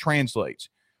I think translates.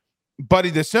 Buddy,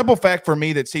 the simple fact for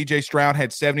me that CJ Stroud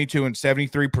had 72 and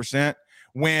 73%,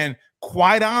 when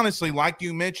quite honestly, like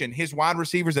you mentioned, his wide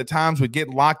receivers at times would get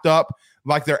locked up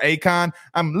like they're Akon.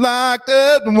 I'm locked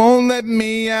up and won't let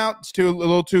me out. It's a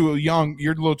little too young.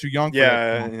 You're a little too young for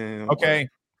that. Yeah. Okay.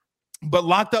 But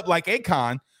locked up like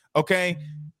Akon, okay,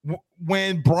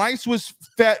 when Bryce was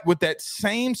fed with that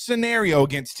same scenario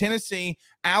against Tennessee,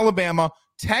 Alabama,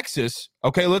 Texas,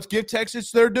 okay, let's give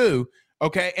Texas their due,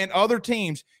 okay, and other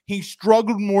teams, he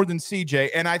struggled more than CJ.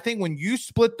 And I think when you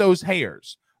split those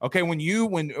hairs, okay, when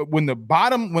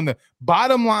the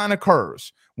bottom line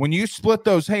occurs, when you split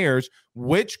those hairs,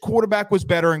 which quarterback was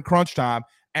better in crunch time?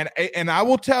 And I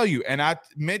will tell you, and I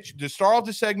mentioned to start off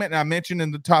the segment, and I mentioned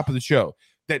in the top of the show,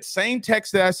 that same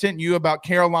text that I sent you about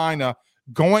Carolina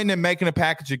going and making a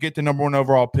package to get the number 1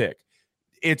 overall pick.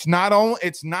 It's not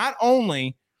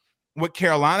only what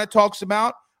Carolina talks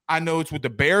about. I know it's what the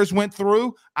Bears went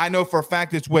through. I know for a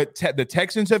fact it's what the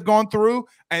Texans have gone through.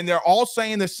 And they're all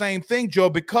saying the same thing, Joe,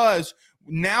 because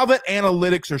now that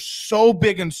analytics are so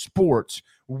big in sports,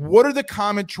 what are the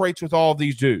common traits with all of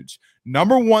these dudes?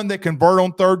 Number 1, they convert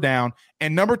on third down.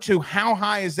 And number 2, how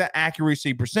high is that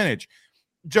accuracy percentage?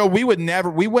 Joe, we wouldn't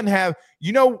have,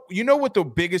 you know what the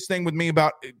biggest thing with me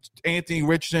about Anthony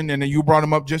Richardson, and you brought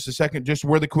him up just a second, just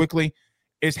really quickly,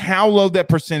 is how low that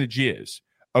percentage is.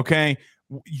 Okay.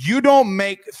 You don't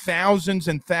make thousands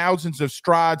and thousands of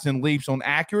strides and leaps on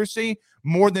accuracy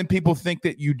more than people think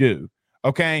that you do.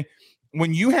 Okay.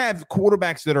 When you have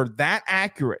quarterbacks that are that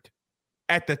accurate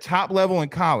at the top level in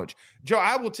college, Joe,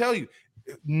 I will tell you,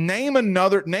 name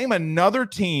another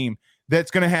team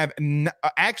that's going to have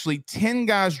actually 10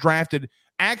 guys drafted.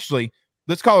 Actually,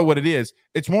 let's call it what it is.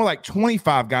 It's more like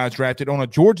 25 guys drafted on a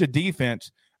Georgia defense.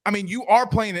 I mean, you are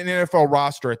playing an NFL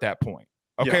roster at that point.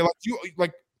 Okay. Yeah.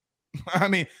 I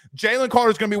mean, Jalen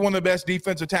Carter is going to be one of the best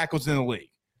defensive tackles in the league.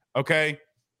 Okay.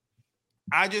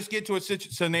 I just get to a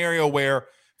scenario where,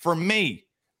 for me,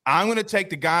 I'm going to take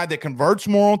the guy that converts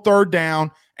more on third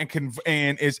down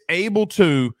and is able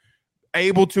to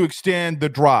extend the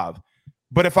drive.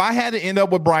 But if I had to end up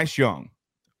with Bryce Young,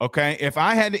 okay,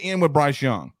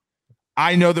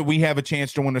 I know that we have a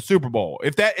chance to win a Super Bowl.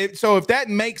 If that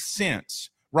makes sense,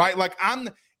 right? Like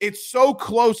it's so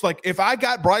close. Like if I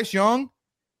got Bryce Young,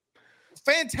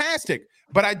 fantastic.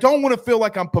 But I don't want to feel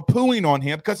like I'm poo-pooing on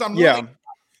him because I'm really.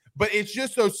 But it's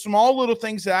just those small little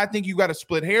things that I think you got to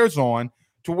split hairs on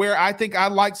to where I think I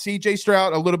like CJ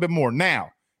Stroud a little bit more.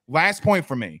 Now, last point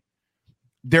for me.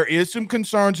 There is some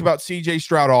concerns about CJ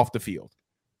Stroud off the field.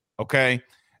 Okay.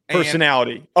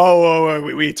 Personality.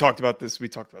 We talked about this.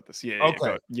 Yeah.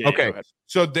 Okay. Okay.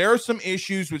 So there are some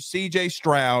issues with CJ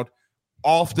Stroud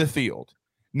off the field.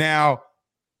 Now,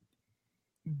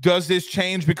 does this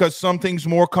change because some things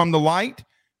more come to light?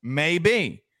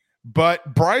 Maybe.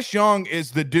 But Bryce Young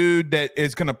is the dude that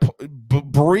is going to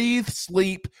breathe,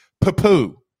 sleep,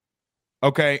 poo-poo.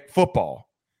 Okay.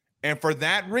 Football. And for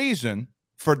that reason,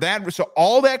 so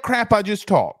all that crap I just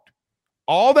talked,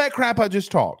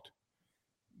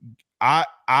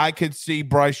 I could see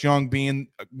Bryce Young being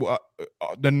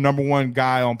the number 1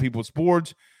 guy on people's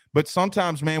boards. But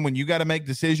sometimes, man, when you got to make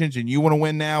decisions and you want to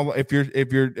win now, if you're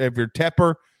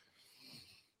Tepper,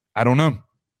 I don't know.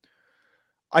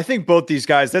 I think both these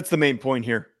guys, that's the main point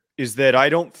here, is that I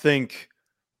don't think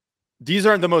these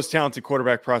aren't the most talented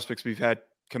quarterback prospects we've had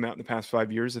come out in the past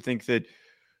 5 years. I think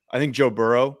Joe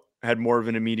Burrow had more of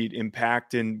an immediate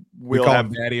impact, and we call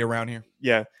him daddy around here.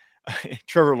 Yeah.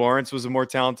 Trevor Lawrence was a more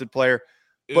talented player.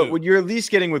 Ew. But what you're at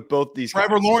least getting with both these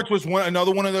Trevor guys. Lawrence was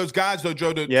another one of those guys, though,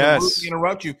 Joe, to really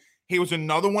interrupt you. He was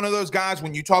another one of those guys,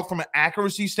 when you talk from an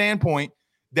accuracy standpoint,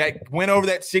 that went over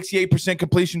that 68%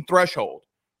 completion threshold,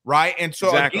 right? And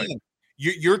so, again,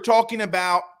 you're talking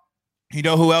about, you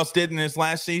know who else did in his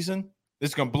last season? This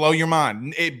is going to blow your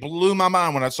mind. It blew my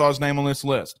mind when I saw his name on this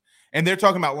list. And they're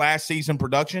talking about last season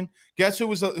production. Guess who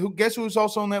was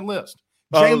also on that list?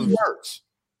 Jalen Hurts.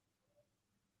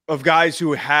 Of guys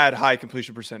who had high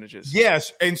completion percentages.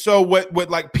 Yes. And so what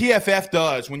like PFF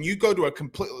does, when you go to a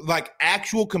complete, like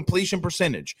actual completion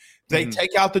percentage, they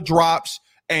take out the drops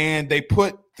and they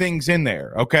put things in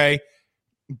there. Okay.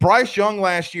 Bryce Young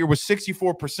last year was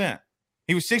 64%.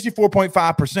 He was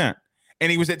 64.5%.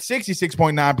 And he was at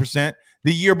 66.9%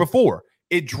 the year before.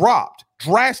 It dropped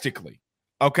drastically.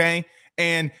 Okay.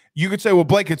 And you could say, well,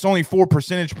 Blake, it's only 4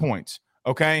 percentage points.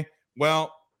 Okay.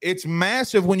 Well, it's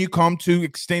massive when you come to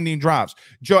extending drives.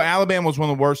 Joe, Alabama was one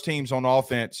of the worst teams on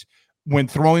offense when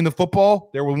throwing the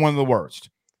football. They were one of the worst.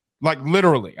 Like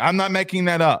literally. I'm not making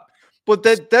that up. But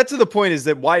that's the point, is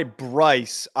that why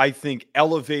Bryce, I think,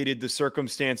 elevated the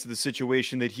circumstance of the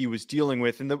situation that he was dealing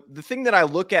with. And the thing that I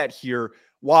look at here,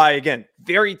 why, again,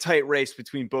 very tight race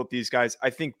between both these guys. I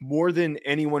think more than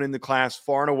anyone in the class,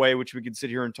 far and away, which we can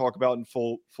sit here and talk about in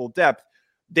full depth,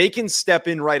 they can step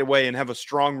in right away and have a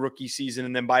strong rookie season.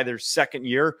 And then by their second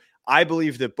year, I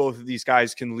believe that both of these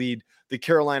guys can lead the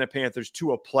Carolina Panthers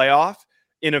to a playoff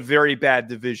in a very bad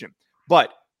division.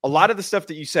 But a lot of the stuff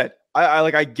that you said,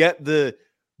 I get the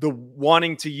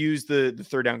wanting to use the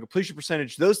third down completion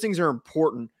percentage. Those things are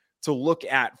important to look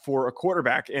at for a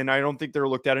quarterback, and I don't think they're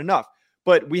looked at enough.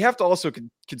 But we have to also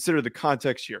consider the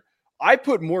context here. I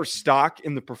put more stock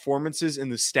in the performances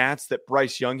and the stats that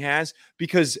Bryce Young has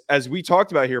because, as we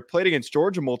talked about here, played against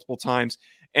Georgia multiple times,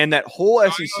 and that whole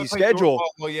SEC schedule.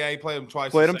 Well, yeah, he played him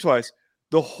twice.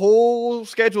 The whole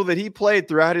schedule that he played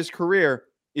throughout his career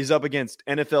is up against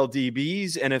NFL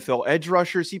DBs, NFL edge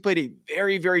rushers. He played a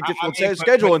very, very difficult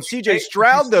schedule, and CJ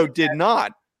Stroud, though, did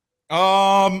not.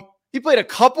 He played a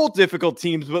couple difficult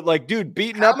teams, but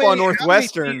beating up on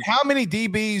Northwestern. How many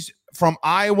DBs from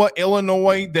Iowa,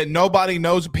 Illinois that nobody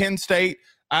knows? Penn State.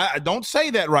 I don't say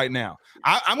that right now.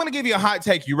 I'm going to give you a hot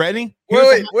take. You ready?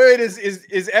 Wait.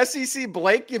 Is SEC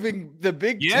Blake giving the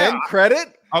Big Ten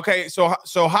credit? Okay, so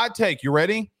hot take. You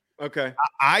ready? Okay.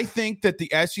 I think that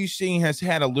the SEC has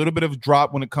had a little bit of a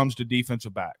drop when it comes to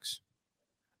defensive backs.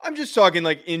 I'm just talking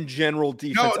in general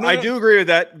defense. I do agree with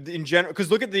that in general because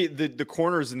look at the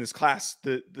corners in this class.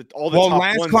 All the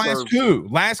top ones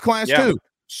last class too.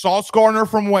 Sauce Gardner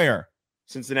from where?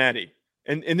 Cincinnati.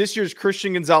 And this year's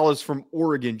Christian Gonzalez from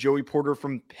Oregon, Joey Porter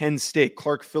from Penn State,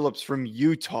 Clark Phillips from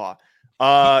Utah,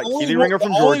 Keely Ringer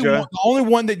from Georgia. The only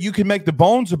one that you can make the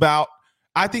bones about,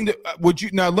 I think that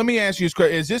let me ask you this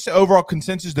question. Is this overall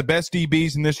consensus the best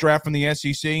DBs in this draft from the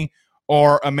SEC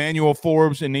or Emmanuel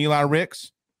Forbes and Eli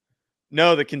Ricks?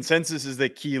 No, the consensus is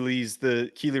that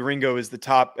Keely Ringo is the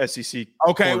top SEC.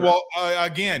 Okay, corner. well,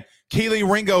 again, Keely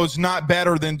Ringo is not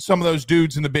better than some of those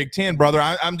dudes in the Big Ten, brother.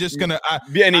 I'm just gonna.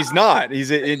 And he's not.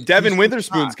 Devin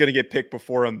Witherspoon's gonna get picked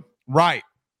before him. Right.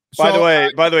 By the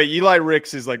way, Eli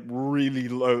Ricks is really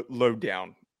low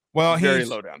down. Well, very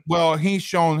low down. Well, he's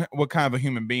shown what kind of a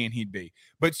human being he'd be.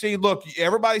 But see, look,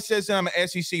 everybody says that I'm an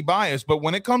SEC bias, but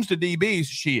when it comes to DBs,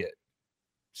 shit.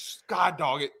 God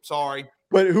dog it. Sorry.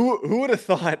 But who would have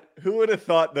thought? Who would have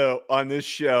thought though on this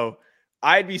show,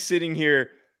 I'd be sitting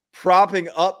here propping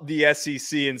up the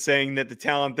SEC and saying that the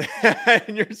talent,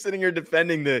 and you're sitting here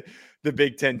defending the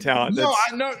Big Ten talent.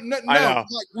 No.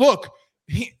 Look,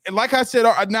 like I said,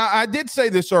 now I did say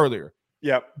this earlier.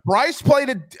 Yep. Bryce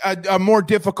played a more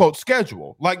difficult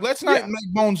schedule. Let's not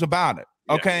make bones about it.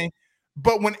 Okay. Yeah.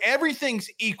 But when everything's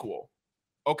equal,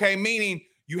 okay, meaning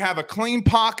you have a clean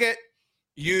pocket.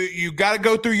 You got to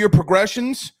go through your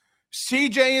progressions.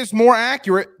 CJ is more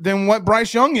accurate than what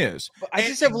Bryce Young is. But I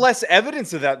just have less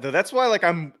evidence of that, though. That's why,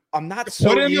 I'm not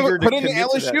so eager to put in the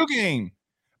LSU game,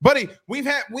 buddy. We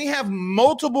have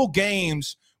multiple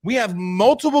games. We have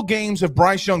multiple games of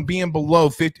Bryce Young being below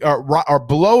 50 or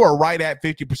below or right at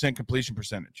 50% completion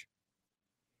percentage.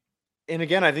 And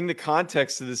again, I think the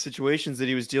context of the situations that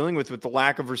he was dealing with the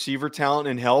lack of receiver talent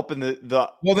and help and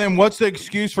the well, then what's the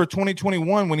excuse for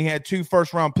 2021 when he had 2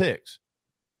 first-round picks?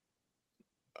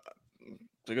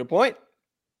 It's a good point.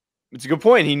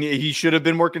 He should have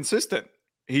been more consistent.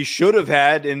 He should have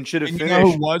had and should have finished. You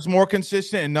know who was more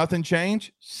consistent and nothing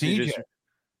changed? CJ.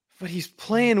 But he's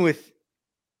playing with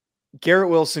Garrett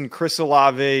Wilson, Chris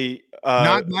Olave,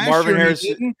 Marvin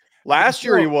Harrison. Last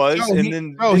year he was,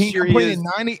 this year completed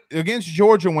 90 against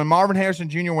Georgia when Marvin Harrison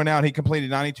Jr. went out. He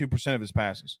completed 92% of his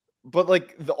passes. But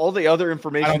all the other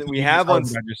information that we have on,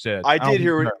 I did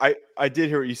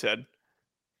hear what you said.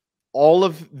 All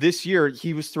of this year,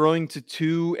 he was throwing to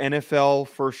 2 NFL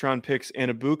first-round picks,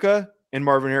 Anabuka and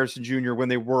Marvin Harrison Jr. when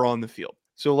they were on the field.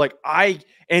 So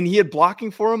and he had blocking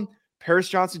for him. Paris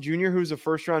Johnson Jr., who's a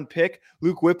first-round pick,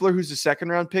 Luke Whippler, who's a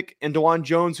second-round pick, and DeJuan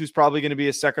Jones, who's probably going to be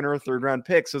a second or a third-round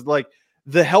pick. So,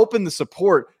 the help and the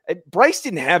support, Bryce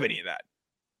didn't have any of that.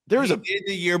 He did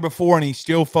the year before, and he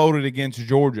still folded against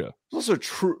Georgia. Also, a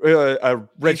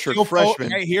redshirt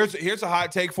freshman. Hey, here's a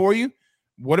hot take for you.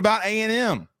 What about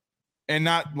A&M? And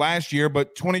not last year,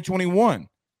 but 2021.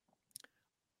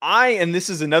 And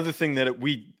this is another thing that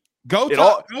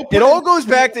it all goes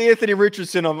back to Anthony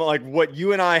Richardson on what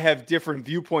you and I have different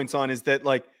viewpoints on is that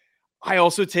I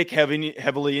also take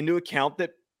heavily into account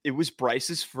that it was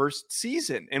Bryce's first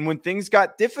season. And when things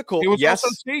got difficult, it was also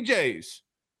CJ's.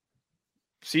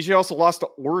 CJ also lost to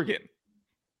Oregon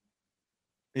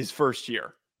his first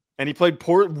year. And he played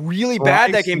really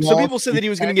bad that game. Some people said that he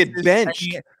was going to get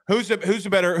benched. Who's a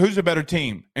better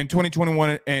team in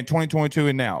 2021 and 2022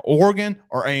 and now? Oregon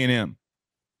or A&M?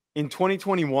 In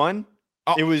 2021,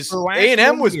 it was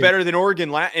A&M was better than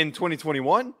Oregon in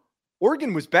 2021.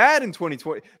 Oregon was bad in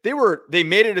 2020. They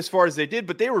made it as far as they did,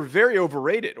 but they were very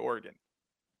overrated, Oregon.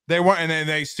 They weren't, and then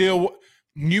they still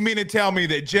 – you mean to tell me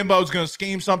that Jimbo's going to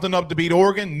scheme something up to beat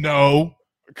Oregon? No.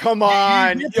 Come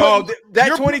on.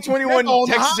 That 2021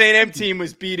 Texas A&M team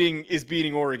is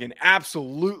beating Oregon.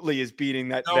 Absolutely is beating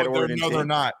that Oregon team. No, they're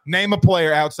not. Name a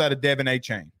player outside of Devin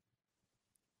A-Chain.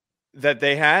 That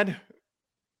they had?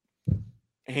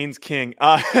 Haynes King.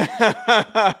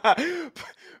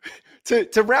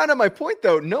 To round out my point,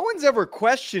 though, no one's ever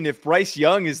questioned if Bryce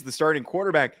Young is the starting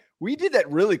quarterback. We did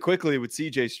that really quickly with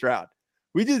CJ Stroud.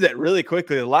 We did that really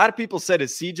quickly. A lot of people said,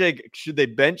 should they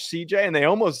bench CJ? And they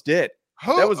almost did.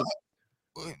 That was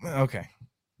okay.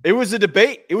 It was a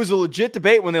debate. It was a legit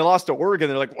debate when they lost to Oregon.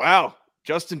 They're like, wow,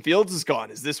 Justin Fields is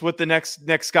gone. Is this what the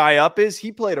next guy up is?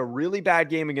 He played a really bad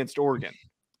game against Oregon.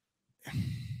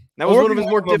 That was one of his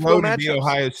more difficult matchups.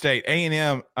 Ohio State,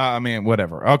 A&M,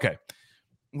 whatever. Okay.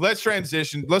 Let's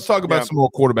transition. Let's talk about some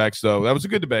more quarterbacks, though. That was a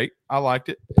good debate. I liked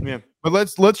it. Yeah. But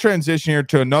let's transition here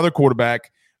to another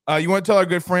quarterback. You want to tell our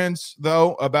good friends,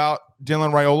 though, about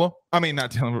Dylan Raiola? I mean,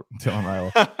 not Dylan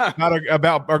Raiola.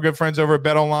 About our good friends over at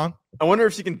BetOnline. I wonder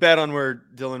if you can bet on where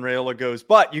Dylan Raiola goes.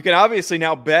 But you can obviously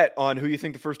now bet on who you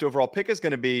think the first overall pick is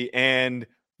going to be. And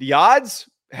the odds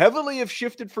heavily have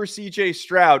shifted for CJ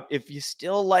Stroud. If you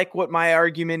still like what my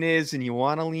argument is and you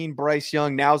want to lean Bryce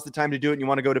Young, now's the time to do it. And you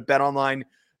want to go to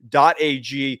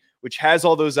betonline.ag, which has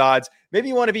all those odds. Maybe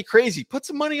you want to be crazy. Put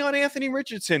some money on Anthony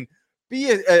Richardson. Be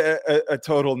a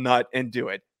total nut and do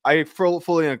it. I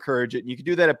fully encourage it. And you can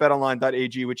do that at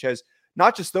betonline.ag, which has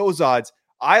not just those odds.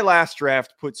 I last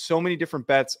draft put so many different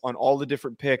bets on all the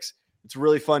different picks. It's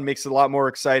really fun. Makes it a lot more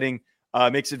exciting.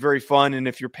 Makes it very fun. And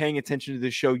if you're paying attention to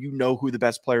this show, you know who the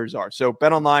best players are. So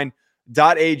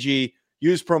betonline.ag,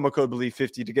 use promo code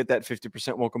BELIEVE50 to get that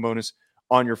 50% welcome bonus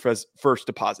on your first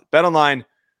deposit. BetOnline,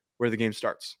 where the game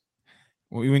starts.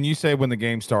 When you say when the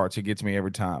game starts, it gets me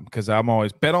every time because I'm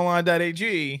always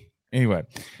betonline.ag. Anyway,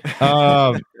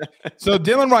 so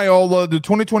Dylan Raiola, the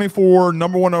 2024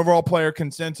 number one overall player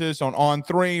consensus on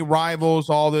On3, Rivals,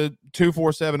 all the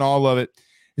 247, all of it.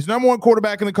 He's number one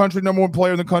quarterback in the country, number one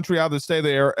player in the country out of the state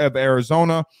of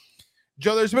Arizona.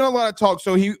 Joe, there's been a lot of talk.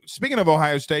 So speaking of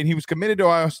Ohio State, he was committed to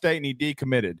Ohio State and he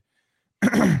decommitted.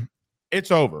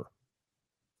 It's over.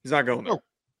 He's not going there.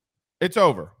 It's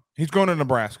over. He's going to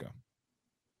Nebraska.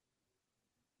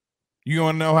 You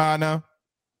want to know how I know?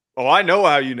 Oh, I know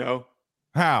how you know.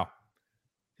 How?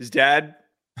 His dad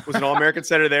was an All-American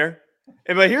center there.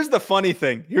 But here's the funny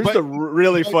thing. Here's the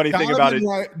really funny thing about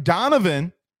it.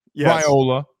 Donovan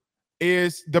Raiola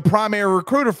is the primary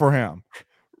recruiter for him.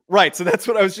 Right. So that's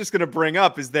what I was just going to bring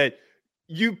up is that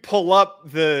you pull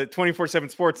up the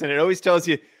 24/7 Sports and it always tells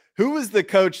you who was the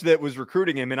coach that was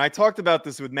recruiting him. And I talked about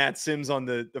this with Matt Sims on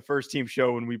the first team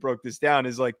show when we broke this down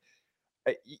is like,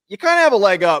 you kind of have a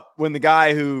leg up when the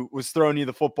guy who was throwing you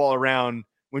the football around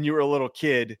when you were a little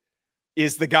kid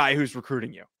is the guy who's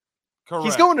recruiting you. Correct.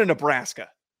 He's going to Nebraska.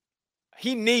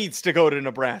 He needs to go to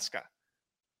Nebraska.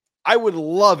 I would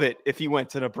love it if he went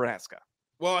to Nebraska.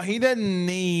 Well, he doesn't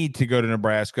need to go to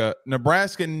Nebraska.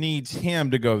 Nebraska needs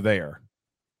him to go there.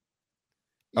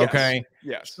 Yes. Okay.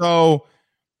 Yes. So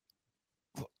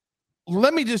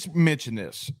let me just mention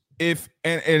this.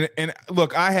 And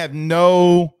look, I have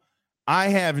no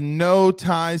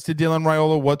ties to Dylan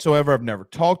Raiola whatsoever. I've never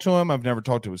talked to him. I've never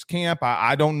talked to his camp.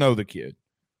 I don't know the kid.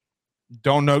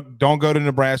 Don't go to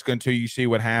Nebraska until you see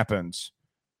what happens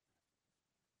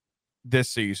this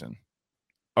season.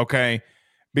 Okay?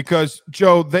 Because,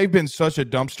 Joe, they've been such a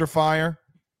dumpster fire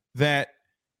that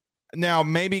now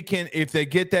maybe if they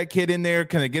get that kid in there,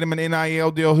 can they get him an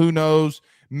NIL deal? Who knows?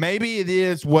 Maybe it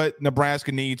is what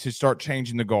Nebraska needs to start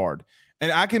changing the guard.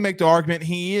 And I can make the argument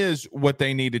he is what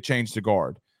they need to change the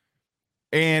guard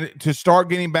and to start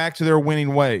getting back to their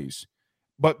winning ways.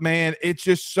 But, man, it's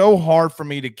just so hard for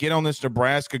me to get on this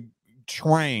Nebraska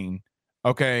train,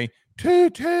 okay,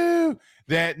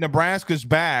 that Nebraska's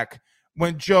back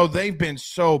when, Joe, they've been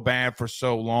so bad for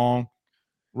so long,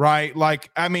 right? Like,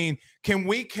 I mean, can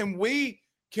we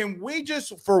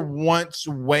just for once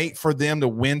wait for them to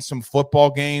win some football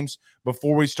games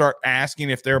before we start asking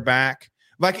if they're back?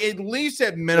 Like, at least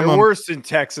at minimum. They're worse in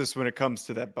Texas when it comes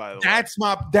to that, by the way.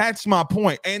 That's my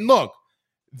point. And look,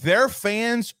 their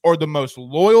fans are the most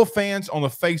loyal fans on the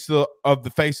face of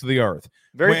the earth.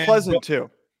 Very pleasant,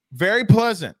 too. Very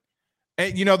pleasant.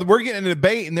 And, we're getting a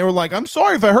debate, and they were like, I'm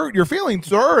sorry if I hurt your feelings,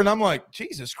 sir. And I'm like,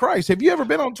 Jesus Christ, have you ever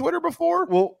been on Twitter before?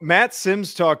 Well, Matt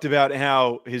Sims talked about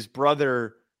how his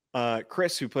brother,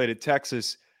 Chris, who played at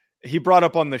Texas, he brought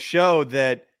up on the show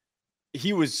that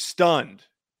he was stunned.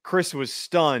 Chris was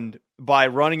stunned by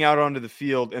running out onto the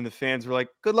field, and the fans were like,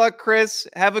 good luck, Chris.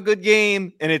 Have a good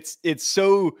game. And it's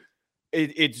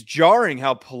jarring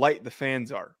how polite the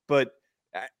fans are. But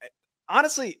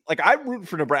honestly, like, I root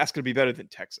for Nebraska to be better than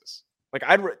Texas. Like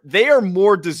they are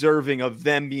more deserving of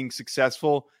them being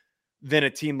successful than a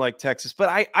team like Texas.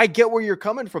 But I get where you're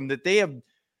coming from, that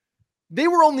they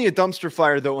were only a dumpster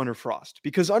fire though under Frost,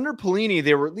 because under Pelini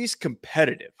they were at least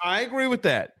competitive. I agree with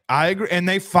that. I agree, and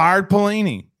they fired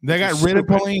Pelini. They got rid of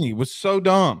Pelini. It was so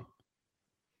dumb.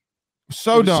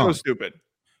 So dumb. So stupid.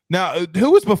 Now,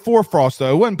 who was before Frost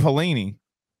though? It wasn't Pelini.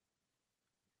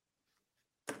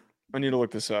 I need to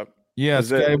look this up.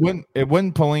 Yes, it wasn't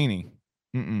Pelini.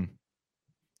 I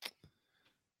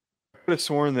could have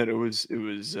sworn that it was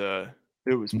Pelini.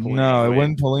 No, it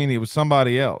wasn't Pelini. It was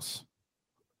somebody else.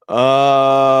 It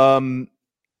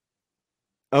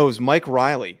was Mike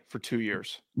Riley for 2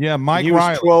 years. Yeah, Mike Riley. Riley.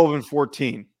 He was 12 and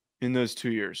 14 in those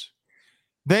 2 years.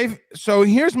 So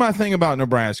here's my thing about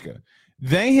Nebraska.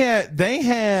 They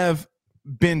have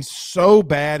been so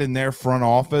bad in their front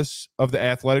office of the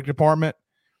athletic department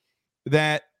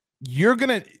that you're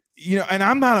gonna, and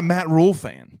I'm not a Matt Rule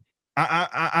fan.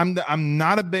 I'm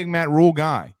not a big Matt Rule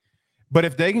guy, but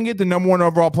if they can get the number 1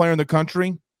 overall player in the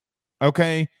country,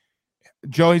 okay,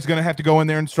 Joey's gonna have to go in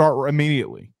there and start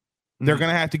immediately. Mm-hmm. They're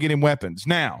gonna have to get him weapons.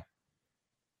 Now,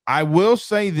 I will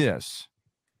say this: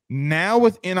 now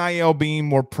with NIL being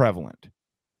more prevalent,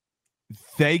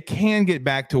 they can get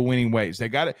back to winning ways. They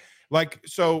got it.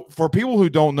 So for people who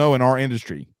don't know in our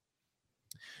industry,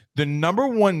 the number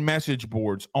 1 message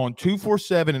boards on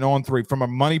 247 and on 3 from a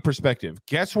money perspective,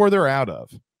 guess where they're out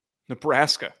of?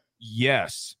 Nebraska.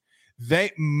 Yes.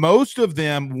 Most of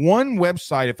them, one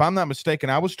website, if I'm not mistaken,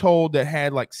 I was told that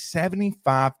had like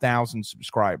 75,000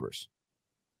 subscribers.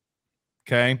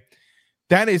 Okay.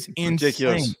 That is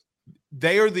ridiculous. Insane.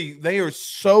 They are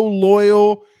so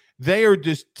loyal. They are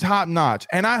just top notch.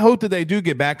 And I hope that they do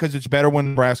get back, because it's better when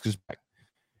Nebraska's back.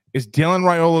 Is Dylan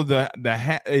Raiola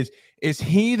is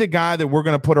he the guy that we're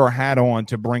going to put our hat on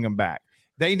to bring him back?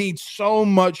 They need so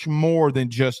much more than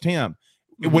just him.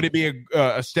 Mm-hmm. Would it be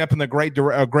a step in the great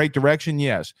direction?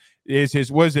 Yes. Is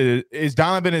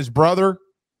Donovan his brother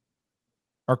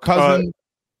or cousin?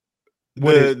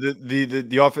 The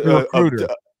recruiter.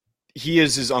 He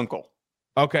is his uncle.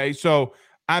 Okay, so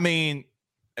I mean,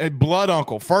 a blood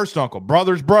uncle, first uncle,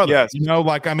 brother's brother. Yes.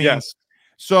 Yes.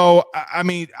 So I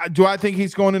mean, do I think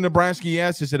he's going to Nebraska?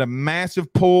 Yes. Is it a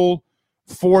massive pull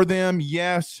for them?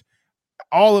 Yes.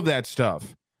 All of that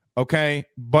stuff. Okay,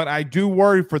 but I do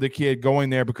worry for the kid going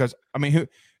there, because I mean,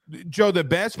 Joe, the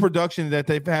best production that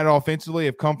they've had offensively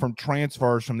have come from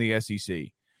transfers from the SEC.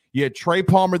 You had Trey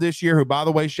Palmer this year, who, by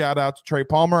the way, shout out to Trey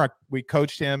Palmer. We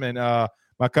coached him, and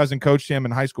my cousin coached him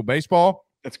in high school baseball.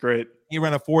 That's great. He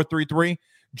ran a 4.33.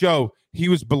 Joe, he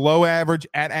was below average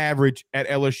at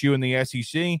LSU in the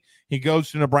SEC. He goes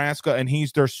to Nebraska, and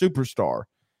he's their superstar.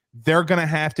 They're going to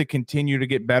have to continue to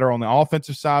get better on the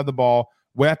offensive side of the ball.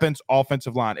 Weapons,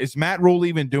 offensive line. Is Matt Rule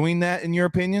even doing that, in your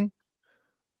opinion?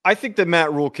 I think that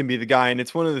Matt Rule can be the guy, and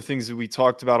it's one of the things that we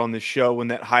talked about on this show when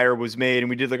that hire was made, and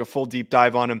we did like a full deep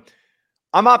dive on him.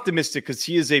 I'm optimistic because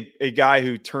he is a guy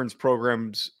who turns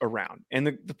programs around. And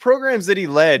the programs that he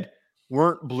led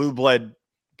weren't blue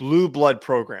blood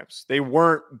programs. They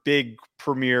weren't big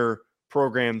premier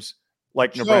programs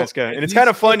like Nebraska. And it's kind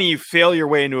of funny you fail your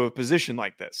way into a position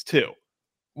like this too.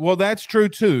 Well, that's true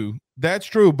too. That's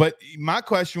true. But my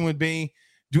question would be,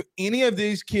 do any of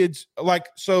these kids I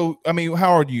mean,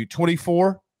 how old are you?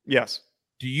 24? Yes.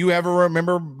 Do you ever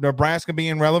remember Nebraska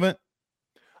being relevant?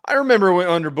 I remember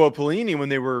under Bo Pelini when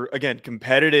they were, again,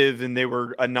 competitive, and they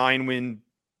were a 9-win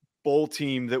bowl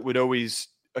team that would always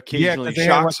occasionally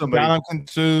shock somebody. Jonathan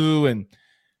Sue and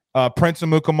Prince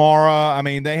Amukamara. I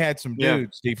mean, they had some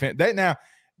dudes defense. Now,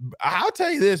 I'll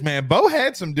tell you this, man. Bo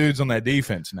had some dudes on that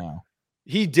defense now.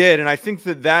 He did, and I think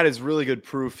that is really good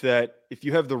proof that if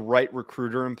you have the right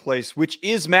recruiter in place, which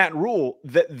is Matt Rule,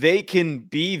 that they can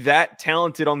be that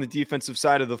talented on the defensive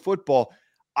side of the football.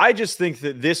 I just think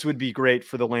that this would be great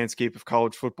for the landscape of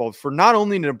college football, for not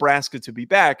only Nebraska to be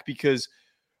back, because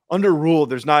under Rule,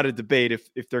 there's not a debate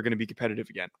if they're going to be competitive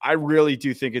again. I really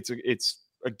do think it's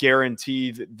a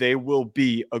guarantee that they will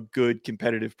be a good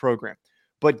competitive program.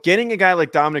 But getting a guy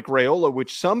like Dominic Raiola,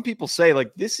 which some people say,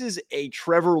 like, this is a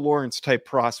Trevor Lawrence type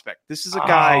prospect. This is a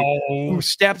guy who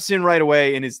steps in right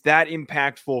away and is that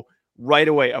impactful right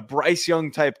away. A Bryce Young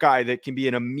type guy that can be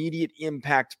an immediate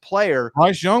impact player.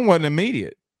 Bryce Young wasn't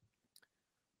immediate.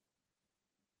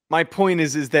 My point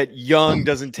is that Young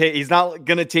he's not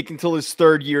going to take until his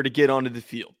third year to get onto the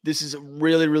field. This is a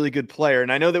really, really good player.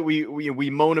 And I know that we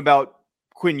moan about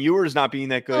Quinn Ewers not being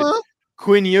that good.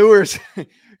 Quinn Ewers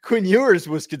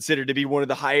was considered to be one of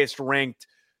the highest ranked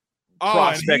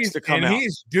prospects to come out. And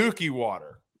he's Dookie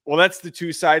water. Well, that's the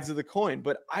two sides of the coin.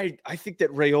 But I think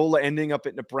that Raiola ending up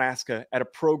at Nebraska at a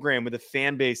program with a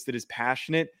fan base that is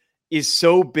passionate is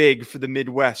so big for the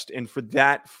Midwest and for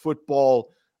that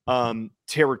football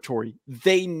territory.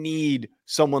 They need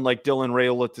someone like Dylan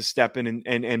Raiola to step in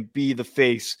and be the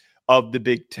face of the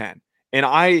Big Ten. And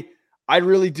I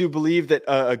really do believe that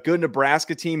a good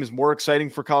Nebraska team is more exciting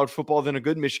for college football than a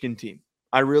good Michigan team.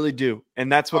 I really do.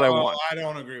 And that's what I want. I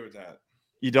don't agree with that.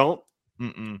 You don't?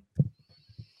 Mm-mm.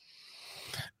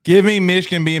 Give me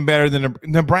Michigan being better than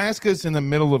Nebraska's in the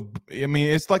middle of. I mean,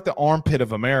 it's like the armpit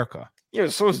of America. Yeah,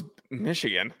 so is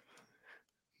Michigan.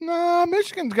 No,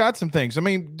 Michigan's got some things. I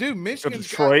mean, dude, Michigan's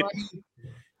Detroit.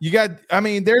 They're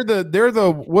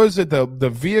the what is it,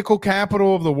 the vehicle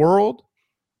capital of the world?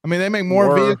 I mean, they make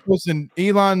more vehicles than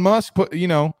Elon Musk. What? I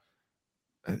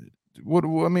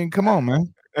mean, come on,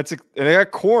 man. They got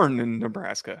corn in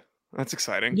Nebraska. That's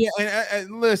exciting. Yeah,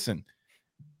 and listen.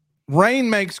 Rain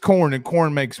makes corn and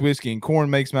corn makes whiskey and corn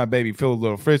makes my baby feel a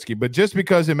little frisky. But just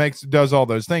because it does all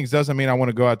those things doesn't mean I want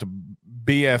to go out to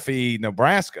BFE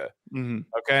Nebraska. Mm-hmm.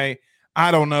 Okay.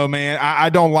 I don't know, man. I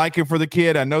don't like it for the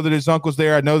kid. I know that his uncle's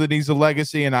there. I know that he's a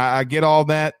legacy and I get all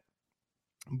that.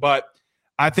 But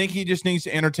I think he just needs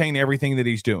to entertain everything that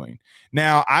he's doing.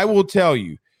 Now, I will tell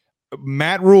you,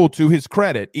 Matt Rule, to his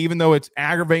credit, even though it's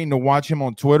aggravating to watch him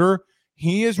on Twitter,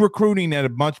 he is recruiting at a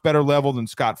much better level than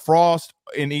Scott Frost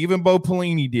and even Bo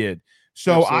Pelini did.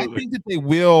 So absolutely. I think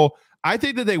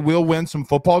that they will win some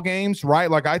football games,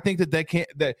 right? Like I think that they can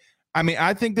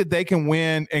I think that they can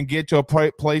win and get to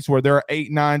a place where they're an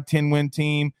 8, 9, 10 win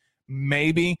team,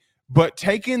 maybe. But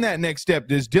taking that next step,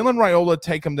 does Dylan Raiola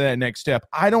take them to that next step?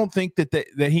 I don't think that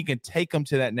he can take them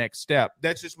to that next step.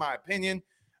 That's just my opinion.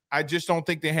 I just don't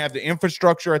think they have the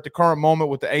infrastructure at the current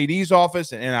moment with the AD's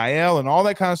office and NIL and all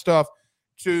that kind of stuff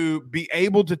to be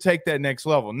able to take that next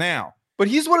level now. But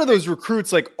he's one of those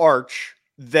recruits like Arch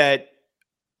that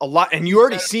a lot, and you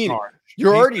already seen it.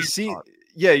 You're already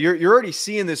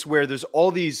seeing this where there's all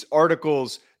these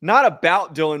articles, not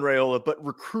about Dylan Raiola, but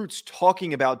recruits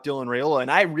talking about Dylan Raiola.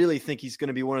 And I really think he's going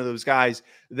to be one of those guys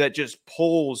that just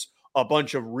pulls a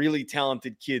bunch of really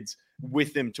talented kids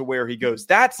with him to where he goes.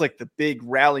 That's like the big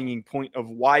rallying point of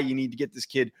why you need to get this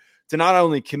kid to not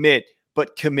only commit,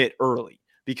 but commit early.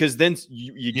 Because then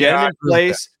you get him in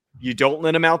place, you don't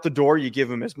let him out the door, you give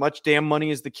him as much damn money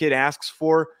as the kid asks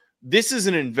for. This is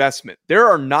an investment. There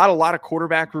are not a lot of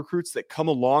quarterback recruits that come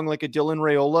along like a Dylan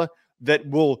Raiola that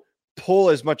will pull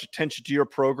as much attention to your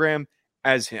program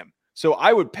as him. So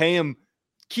I would pay him,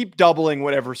 keep doubling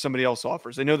whatever somebody else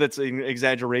offers. I know that's an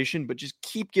exaggeration, but just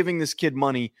keep giving this kid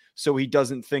money so he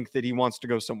doesn't think that he wants to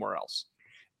go somewhere else.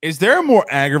 Is there a more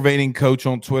aggravating coach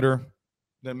on Twitter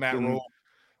than Matt Rule?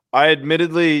 I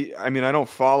don't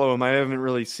follow him. I haven't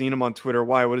really seen him on Twitter.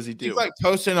 Why? What does he do? He's like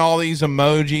posting all these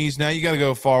emojis. Now you got to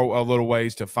go a little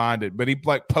ways to find it, but he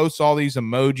like posts all these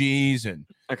emojis, and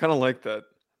I kind of like that.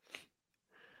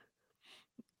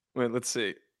 Wait, let's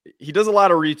see. He does a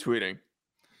lot of retweeting.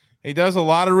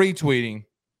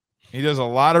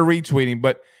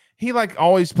 But he like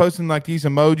always posting like these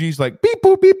emojis, like beep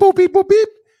boop beep boop beep boop beep,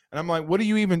 and I'm like, what are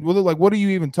you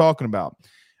even talking about?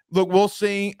 Look, we'll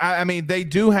see. I mean, they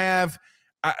do have,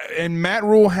 and Matt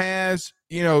Rule has,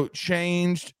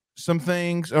 changed some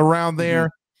things around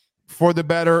there for the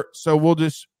better. So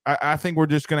I think we're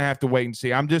just going to have to wait and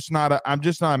see. I'm just not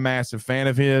a massive fan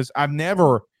of his. I've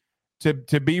never,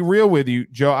 to be real with you,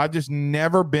 Joe, I've just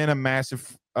never been a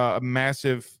massive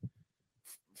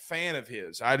fan of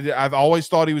his. I've always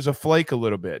thought he was a flake a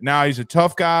little bit. Now he's a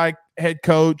tough guy, head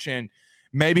coach, and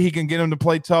maybe he can get him to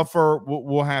play tougher.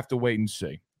 We'll have to wait and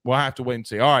see. All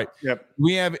right. Yep.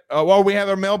 We have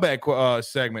our mailbag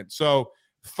segment. So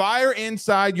fire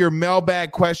inside your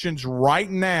mailbag questions right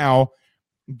now.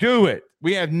 Do it.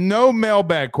 We have no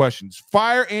mailbag questions.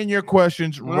 Fire in your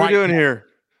questions what are we doing here?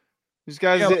 These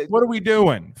guys. What are we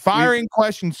doing? Firing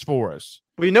questions for us.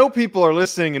 We know people are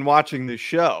listening and watching the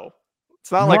show.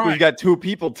 It's not like we've got 2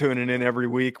 people tuning in every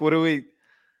week. What do we?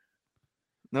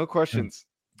 No questions.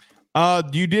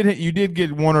 You did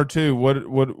get 1 or 2.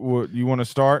 What you want to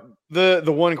start? The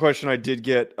one question I did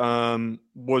get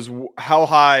was how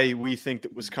high we think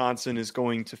that Wisconsin is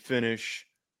going to finish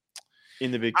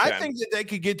in the Big Ten. I think that they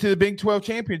could get to the Big 12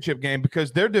 championship game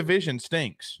because their division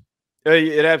stinks.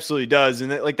 It absolutely does, and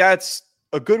that's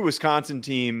a good Wisconsin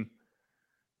team.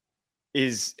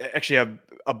 Is actually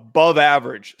above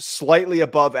average, slightly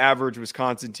above average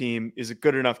Wisconsin team is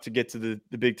good enough to get to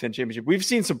the Big Ten championship. We've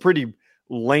seen some pretty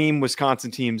lame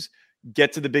Wisconsin teams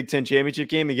get to the Big Ten championship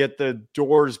game and get the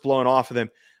doors blown off of them.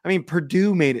 I mean,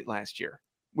 Purdue made it last year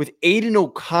with Aiden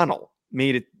O'Connell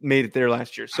made it there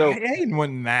last year. So Aiden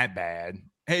wasn't that bad.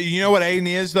 Hey, you know what Aiden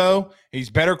is, though? He's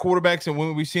better quarterbacks than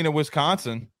what we've seen at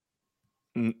Wisconsin.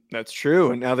 That's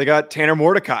true. And now they got Tanner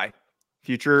Mordecai,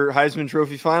 future Heisman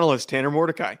Trophy finalist Tanner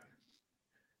Mordecai.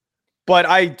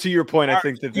 But to your point, I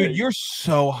think that dude, you're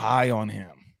so high on him.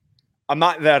 I'm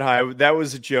not that high. That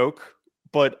was a joke,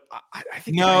 but I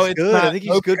think he's good. I think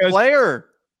he's a good player.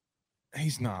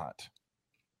 He's not.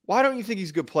 Why don't you think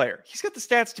he's a good player? He's got the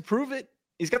stats to prove it.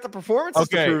 He's got the performances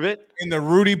to prove it. In the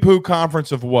Rudy Poo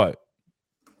conference of what?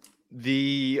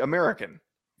 The American.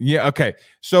 Yeah, okay.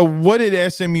 So what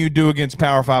did SMU do against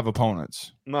Power 5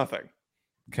 opponents? Nothing.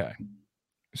 Okay.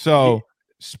 So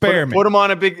spare me. Put him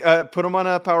on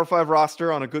a Power 5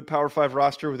 roster, on a good Power 5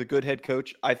 roster with a good head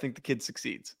coach. I think the kid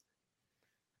succeeds.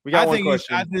 We got one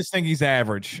question. I just think he's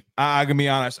average. I can be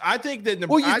honest. I think that.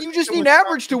 You just need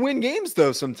average to win games,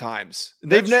 though. Sometimes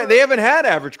they haven't had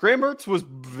average. Graham Mertz was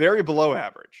very below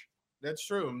average. That's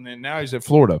true. And now he's at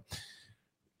Florida.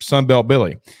 Sunbelt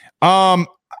Billy.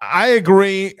 I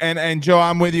agree, and Joe,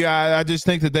 I'm with you. I just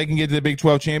think that they can get to the Big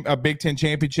 10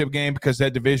 championship game because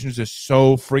that division is just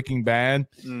so freaking bad.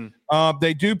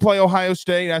 They do play Ohio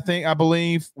State, I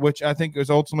believe, which I think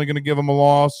is ultimately going to give them a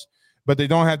loss, but they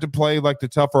don't have to play like the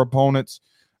tougher opponents.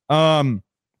 So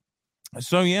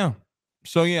yeah.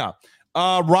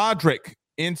 Roderick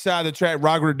inside the chat.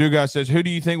 Roderick Dugas says, "Who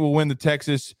do you think will win the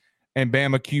Texas and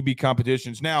Bama QB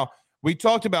competitions?" Now, we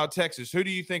talked about Texas. Who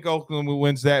do you think ultimately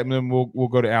wins that? And then we'll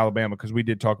go to Alabama because we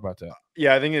did talk about that.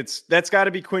 Yeah, I think that's got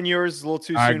to be Quinn Ewers. It's a little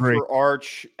too soon for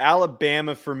Arch.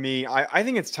 Alabama for me, I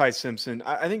think it's Ty Simpson.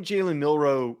 I think Jalen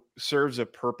Milroe serves a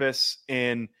purpose,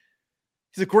 and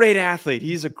he's a great athlete.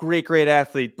 He's a great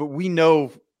athlete. But we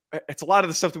know it's a lot of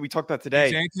the stuff that we talked about today.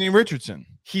 It's Anthony Richardson.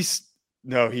 He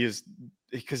is.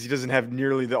 Because he doesn't have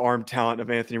nearly the arm talent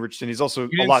of Anthony Richardson. He's also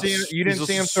a lot. You didn't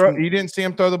see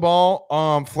him throw the ball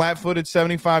flat-footed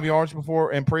 75 yards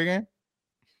before in pregame.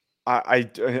 I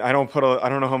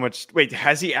don't know how much. Wait,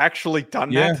 has he actually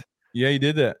done that? Yeah, he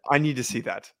did that. I need to see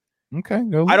that. Okay,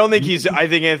 I don't think I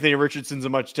think Anthony Richardson's a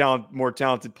much more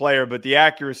talented player, but the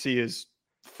accuracy is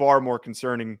far more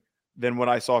concerning than what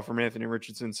I saw from Anthony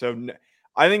Richardson. So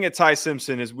I think it's Ty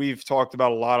Simpson, as we've talked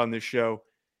about a lot on this show,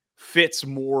 fits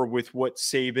more with what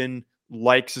Saban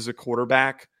likes as a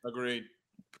quarterback. Agreed.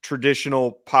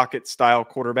 Traditional pocket style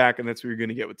quarterback, and that's what you're going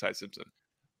to get with Ty Simpson.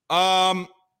 I'm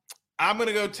going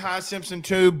to go Ty Simpson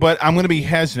too, but I'm going to be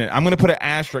hesitant. I'm going to put an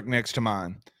asterisk next to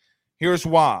mine. Here's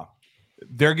why.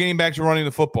 They're getting back to running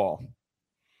the football.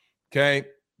 Okay?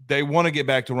 They want to get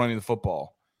back to running the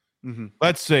football. Mm-hmm.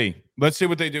 Let's see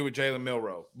what they do with Jalen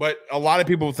Milroe. But a lot of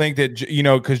people think that,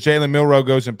 because Jalen Milroe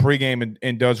goes in pregame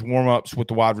and does warm-ups with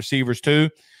the wide receivers too.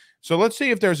 So let's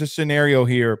see if there's a scenario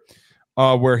here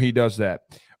where he does that.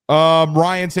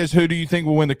 Ryan says, who do you think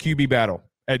will win the QB battle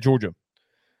at Georgia?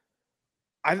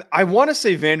 I want to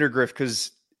say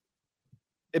Vandergriff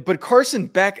but Carson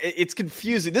Beck, it's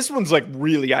confusing. This one's like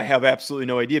really, I have absolutely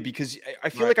no idea because I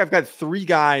feel like I've got three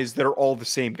guys that are all the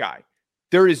same guy.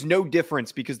 There is no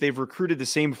difference because they've recruited the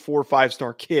same 4 or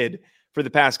 5-star kid for the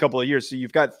past couple of years. So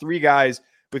you've got three guys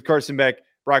with Carson Beck,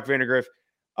 Brock Vandergriff,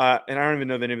 and I don't even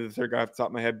know the name of the third guy off the top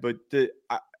of my head, but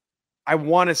I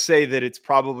want to say that it's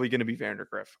probably going to be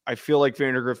Vandergriff. I feel like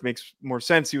Vandergriff makes more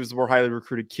sense. He was the more highly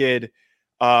recruited kid.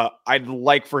 I'd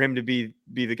like for him to be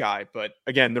the guy, but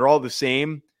again, they're all the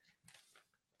same.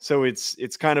 So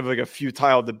it's kind of like a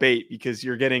futile debate because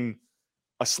you're getting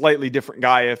a slightly different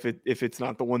guy if it's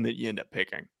not the one that you end up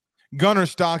picking. Gunnar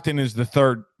Stockton is the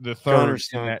third Gunnar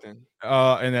Stockton.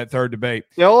 In that third debate.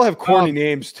 They all have corny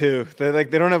names too. They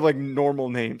don't have like normal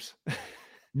names.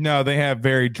 No, they have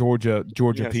very Georgia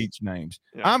Peach names.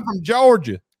 Yeah. I'm from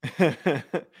Georgia.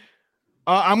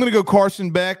 I'm going to go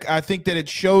Carson Beck. I think that it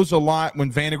shows a lot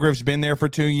when Vandergriff's been there for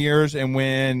 2 years, and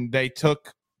when they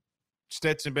took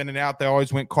Stetson Bennett out, they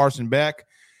always went Carson Beck.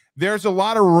 There's a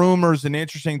lot of rumors and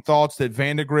interesting thoughts that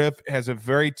Vandegrift has a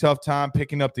very tough time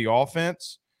picking up the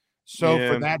offense. So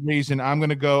for that reason, I'm going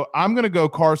to go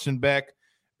Carson Beck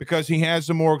because he has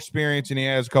some more experience and he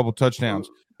has a couple touchdowns.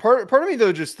 Part of me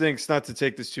though just thinks, not to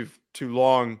take this too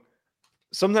long,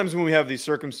 sometimes when we have these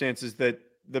circumstances that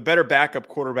the better backup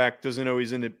quarterback doesn't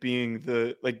always end up being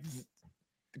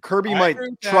Kirby might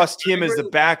trust him as the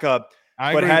backup,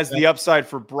 but has the upside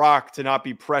for Brock to not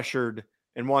be pressured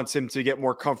and wants him to get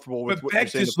more comfortable with what you're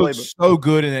saying. Just looks so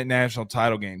good in that national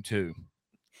title game too.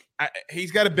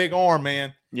 He's got a big arm,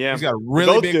 man. Yeah, he's got a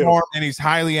really big arm, and he's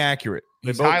highly accurate.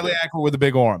 He's highly accurate with a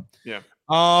big arm. Yeah.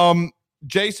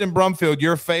 Jason Brumfield,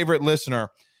 your favorite listener,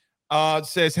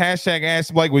 says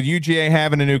 #Ask Blake, with UGA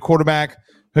having a new quarterback,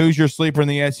 who's your sleeper in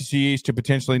the SEC East to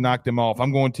potentially knock them off?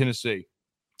 I'm going Tennessee.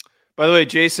 By the way,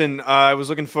 Jason, I was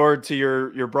looking forward to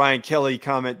your Brian Kelly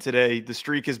comment today. The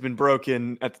streak has been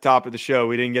broken at the top of the show.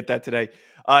 We didn't get that today.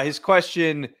 His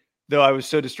question, though, I was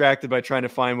so distracted by trying to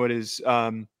find what his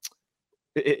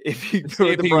if he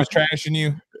was trashing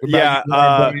you. Yeah,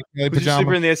 who's your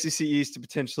sleeper in the SEC East to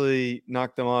potentially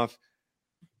knock them off?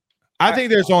 I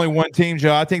think there's only one team,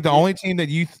 Joe. I think the only team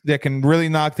that can really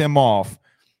knock them off,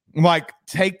 like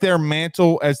take their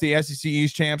mantle as the SEC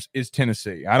East champs, is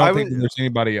Tennessee. I don't think there's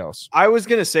anybody else. I was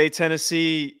going to say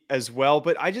Tennessee as well,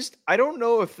 but I don't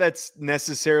know if that's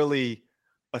necessarily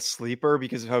a sleeper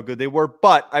because of how good they were,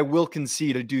 but I will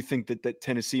concede I do think that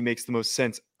Tennessee makes the most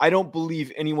sense. I don't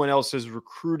believe anyone else has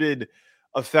recruited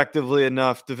effectively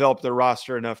enough, developed their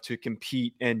roster enough to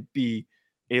compete and be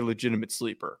a legitimate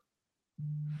sleeper.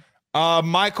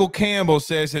 Michael Campbell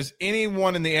says, has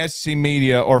anyone in the SEC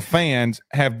media or fans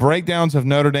have breakdowns of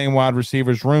Notre Dame wide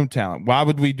receivers' room talent? Why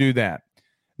would we do that?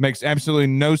 Makes absolutely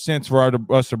no sense for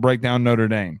us to break down Notre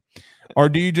Dame. Or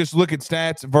do you just look at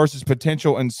stats versus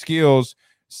potential and skills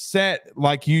set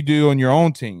like you do on your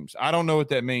own teams? I don't know what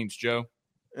that means, Joe.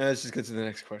 Let's just get to the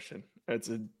next question. That's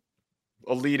a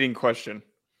leading question.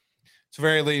 It's a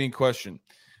very leading question.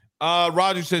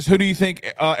 Roger says, who do you think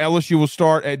LSU will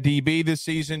start at DB this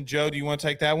season? Joe, do you want to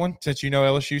take that one since you know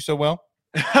LSU so well?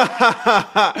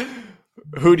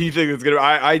 Who do you think is going to –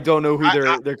 I don't know who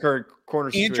their current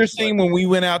corner situation is. Interesting, when we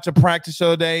went out to practice the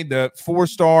other day, the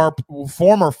 4-star,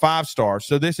 former 5-star.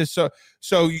 So this is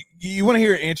so you want to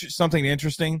hear something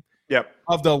interesting? Yep.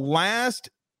 Of the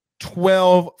last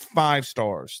 12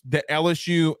 5-stars that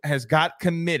LSU has got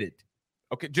committed,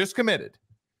 okay, just committed,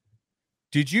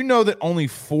 did you know that only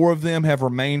 4 of them have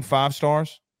remained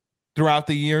 5-stars throughout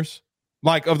the years?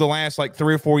 Like of the last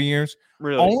 3 or 4 years?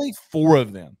 Really? Only 4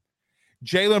 of them.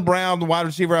 Jaylen Brown, the wide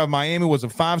receiver out of Miami, was a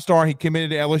 5-star. He committed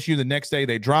to LSU. The next day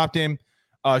they dropped him.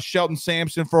 Shelton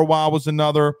Sampson for a while was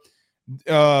another.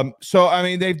 So, I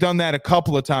mean, they've done that a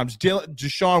couple of times.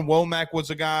 Deshaun Womack was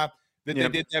a guy that they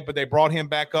did that, but they brought him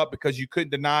back up because you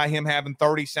couldn't deny him having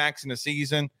 30 sacks in a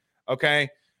season. Okay.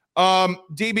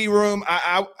 DB room,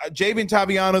 Javian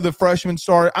Taviano, the freshman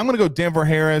starter. I'm going to go Denver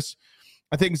Harris.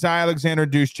 I think Zy Alexander,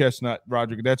 Deuce Chestnut,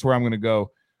 Roger. That's where I'm going to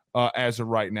go as of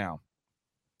right now.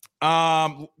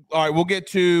 All right, we'll get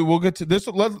to this.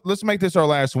 Let's make this our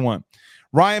last one.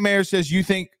 Ryan Mayer says, you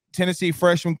think Tennessee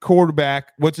freshman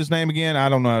quarterback, what's his name again? I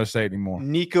don't know how to say it anymore.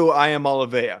 Nico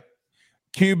Iamaleava.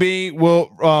 QB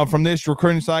will from this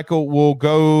recruiting cycle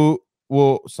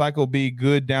will cycle be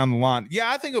good down the line?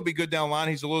 Yeah, I think it'll be good down the line.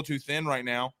 He's a little too thin right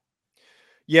now.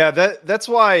 Yeah, that's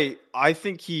why I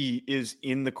think he is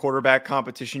in the quarterback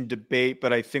competition debate,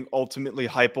 but I think ultimately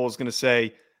Heupel is going to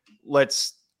say,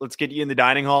 let's get you in the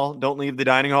dining hall. Don't leave the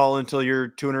dining hall until you're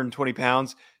 220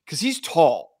 pounds because he's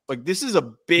tall. Like, this is a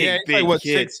big kid.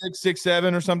 6'6",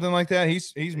 6'7" or something like that.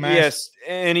 He's massive. Yes,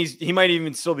 and he might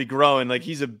even still be growing. Like,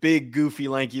 he's a big, goofy,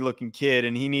 lanky looking kid,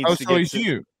 and he needs to get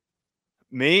you.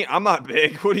 Me? I'm not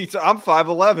big. What are you I'm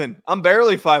 5'11". I'm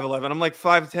barely 5'11". I'm like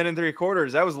 5'10" and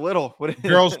 3/4. That was little.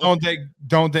 Girls don't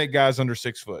date guys under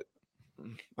 6 foot.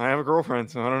 I have a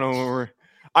girlfriend, so I don't know what we're.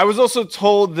 I was also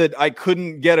told that I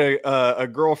couldn't get a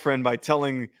girlfriend by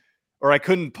telling, or I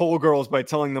couldn't pull girls by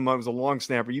telling them I was a long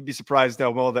snapper. You'd be surprised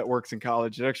how well that works in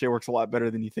college. It actually works a lot better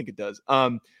than you think it does.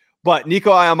 But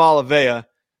Nico Iamaleava,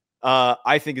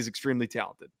 I think is extremely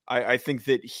talented. I think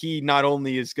that he not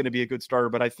only is going to be a good starter,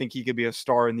 but I think he could be a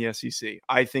star in the SEC.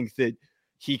 I think that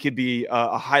he could be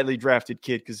a highly drafted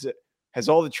kid because it has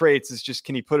all the traits. It's just,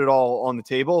 can he put it all on the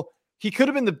table? He could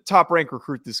have been the top ranked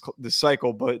recruit this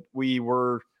cycle, but we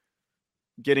were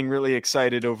getting really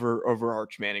excited over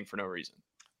Arch Manning for no reason.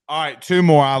 All right, 2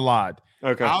 more. I lied.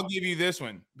 Okay, I'll give you this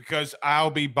one because I'll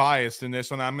be biased in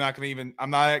this one. I'm not going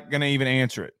to even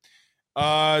answer it.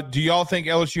 Do y'all think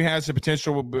LSU has the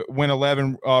potential to win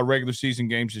 11 regular season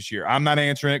games this year? I'm not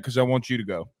answering it because I want you to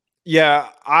go. Yeah,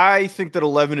 I think that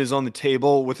 11 is on the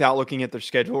table without looking at their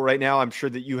schedule right now. I'm sure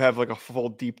that you have like a full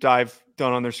deep dive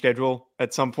done on their schedule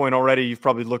at some point already. You've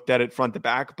probably looked at it front to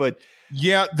back, but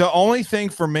yeah, the only thing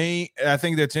for me, I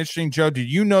think that's interesting, Joe, do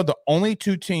you know the only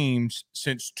 2 teams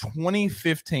since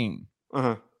 2015,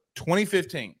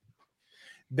 2015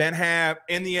 that have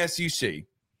in the SEC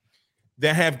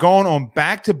that have gone on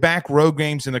back-to-back road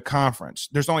games in the conference?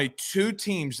 There's only 2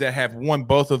 teams that have won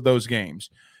both of those games.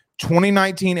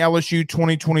 2019 LSU,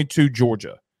 2022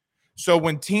 Georgia. So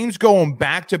when teams go on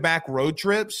back-to-back road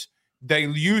trips, they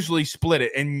usually split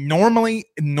it. And normally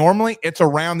it's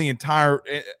around the entire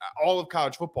all of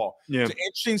college football. Yeah. It's an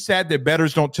interesting stat that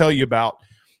bettors don't tell you about.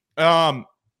 I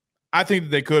think that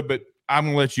they could, but I'm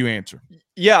going to let you answer.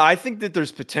 Yeah, I think that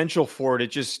there's potential for it. It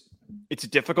just it's a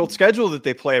difficult schedule that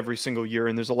they play every single year,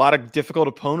 and there's a lot of difficult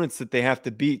opponents that they have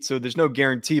to beat. So there's no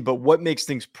guarantee, but what makes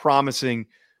things promising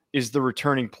is the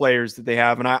returning players that they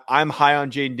have. And I'm high on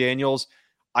Jaden Daniels.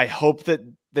 I hope that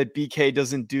BK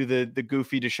doesn't do the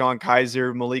goofy Deshaun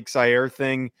Kaiser, Malik Zaire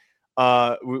thing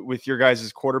with your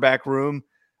guys' quarterback room,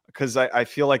 because I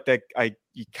feel like that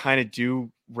you kind of do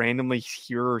randomly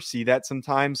hear or see that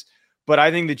sometimes. But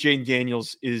I think that Jaden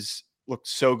Daniels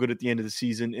looks so good at the end of the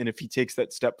season, and if he takes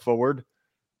that step forward,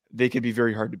 they could be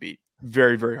very hard to beat.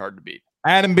 Very, very hard to beat.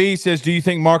 Adam B says, do you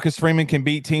think Marcus Freeman can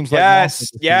beat teams like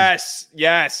Yes,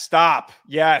 stop.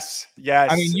 Yes.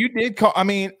 I mean, you did call. I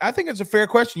mean, I think it's a fair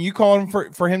question. You called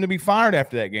him for him to be fired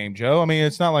after that game, Joe. I mean,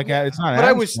 it's not like it's not. But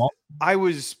I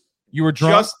was. You were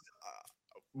drunk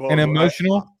and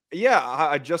emotional.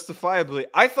 I justifiably.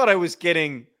 I thought I was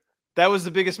getting. That was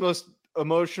the biggest, most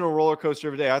emotional roller coaster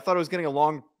of the day. I thought I was getting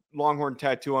a Longhorn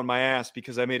tattoo on my ass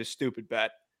because I made a stupid bet.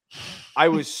 I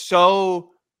was so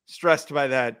stressed by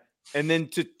that. And then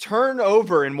to turn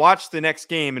over and watch the next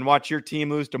game and watch your team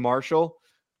lose to Marshall,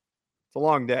 it's a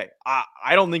long day. I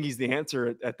don't think he's the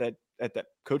answer at that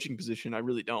coaching position. I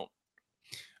really don't.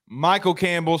 Michael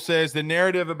Campbell says the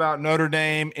narrative about Notre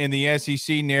Dame in the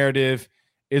SEC narrative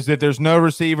is that there's no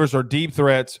receivers or deep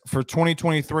threats for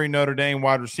 2023 Notre Dame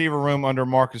wide receiver room under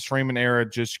Marcus Freeman era.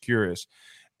 Just curious.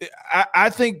 I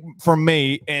think for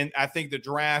me, and I think the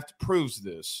draft proves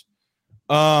this,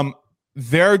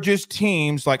 they're just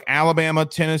teams like Alabama,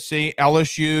 Tennessee,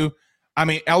 LSU. I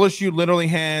mean, LSU literally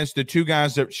has the two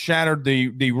guys that shattered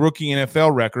the rookie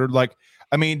NFL record. Like,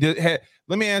 I mean,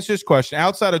 let me ask this question.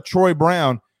 Outside of Troy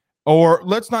Brown, or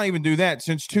let's not even do that,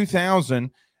 since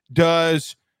 2000,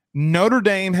 does Notre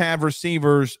Dame have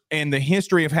receivers and the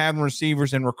history of having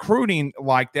receivers and recruiting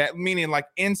like that, meaning like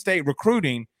in-state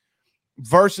recruiting,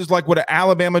 versus like what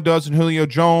Alabama does in Julio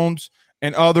Jones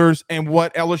and others, and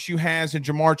what LSU has in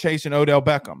Jamar Chase and Odell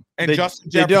Beckham and Justin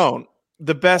Jefferson? They don't.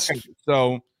 The best.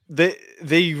 So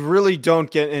they really don't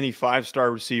get any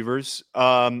 5-star receivers.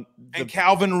 And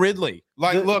Calvin Ridley.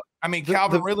 Look, I mean,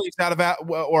 Calvin Ridley's out of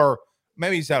or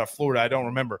maybe he's out of Florida. I don't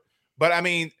remember. But I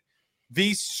mean,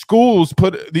 these schools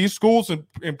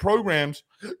and programs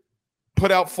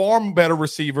put out far better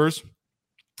receivers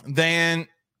than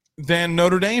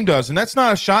Notre Dame does. And that's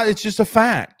not a shot. It's just a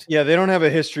fact. Yeah, they don't have a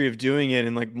history of doing it.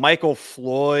 And like Michael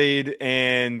Floyd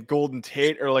and Golden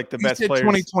Tate are like the best players.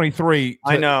 2023.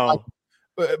 I know.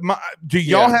 Do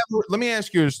y'all have? Let me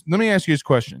ask you this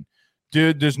question.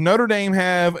 Does Notre Dame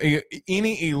have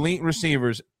any elite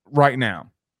receivers right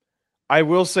now? I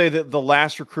will say that the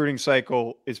last recruiting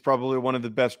cycle is probably one of the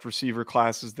best receiver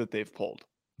classes that they've pulled.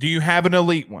 Do you have an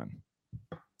elite one?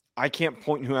 I can't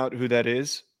point out who that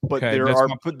is, but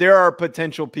there are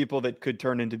potential people that could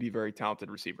turn into be very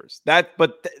talented receivers.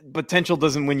 But potential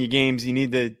doesn't win you games. You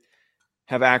need to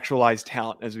have actualized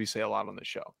talent, as we say a lot on this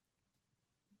show.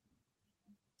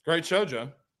 Great show, Joe.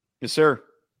 Yes, sir.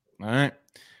 All right.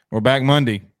 We're back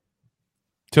Monday.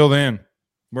 Till then,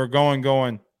 we're going.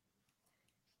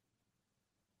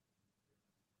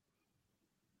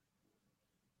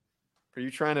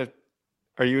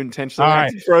 Are you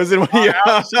intentionally frozen?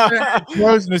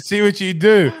 Frozen to see what you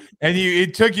do. And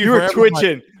it took you. You were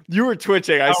twitching. You were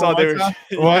twitching. I saw there.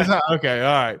 Okay.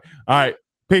 All right.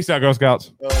 Peace out, Girl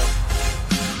Scouts.